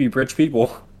 40s. We'd be rich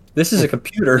people. This is a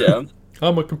computer. Yeah.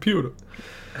 I'm a computer.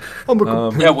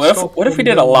 Yeah, what if we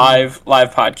did a live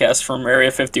podcast from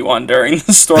Area 51 during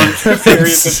the storm of Area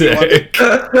 51? Sick.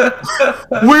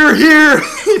 We're here.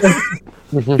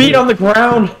 Feet on the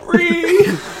ground.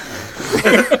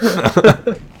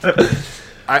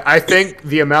 I think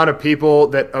the amount of people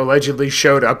that allegedly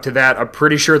showed up to that, I'm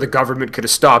pretty sure the government could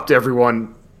have stopped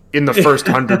everyone in the first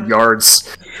 100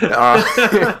 yards.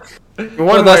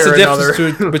 Well, that's the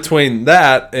difference between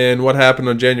that and what happened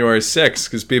on January 6th,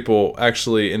 because people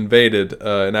actually invaded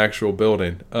an actual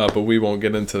building. But we won't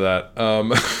get into that.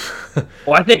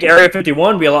 Well, I think Area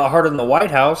 51 would be a lot harder than the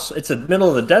White House. It's in the middle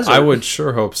of the desert. I would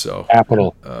sure hope so.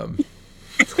 Capital.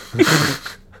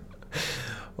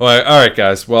 Well, all right,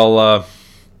 guys. Well,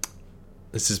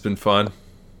 this has been fun.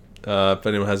 If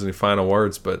anyone has any final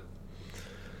words, but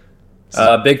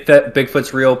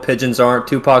Bigfoot's real. Pigeons aren't.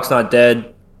 Tupac's not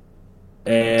dead.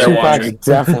 And Tupac's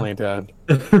definitely dead.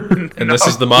 and this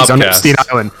is the He's on Epstein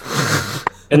Mobcast. Island.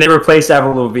 and they replaced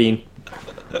Avril Lavigne.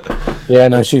 Yeah,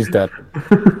 no, she's dead.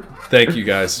 Thank you,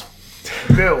 guys.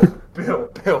 Bill. Bill.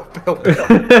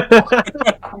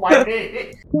 My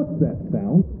name. What's that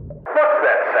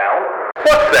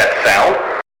sound?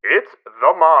 It's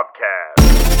the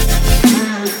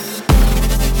Mobcast.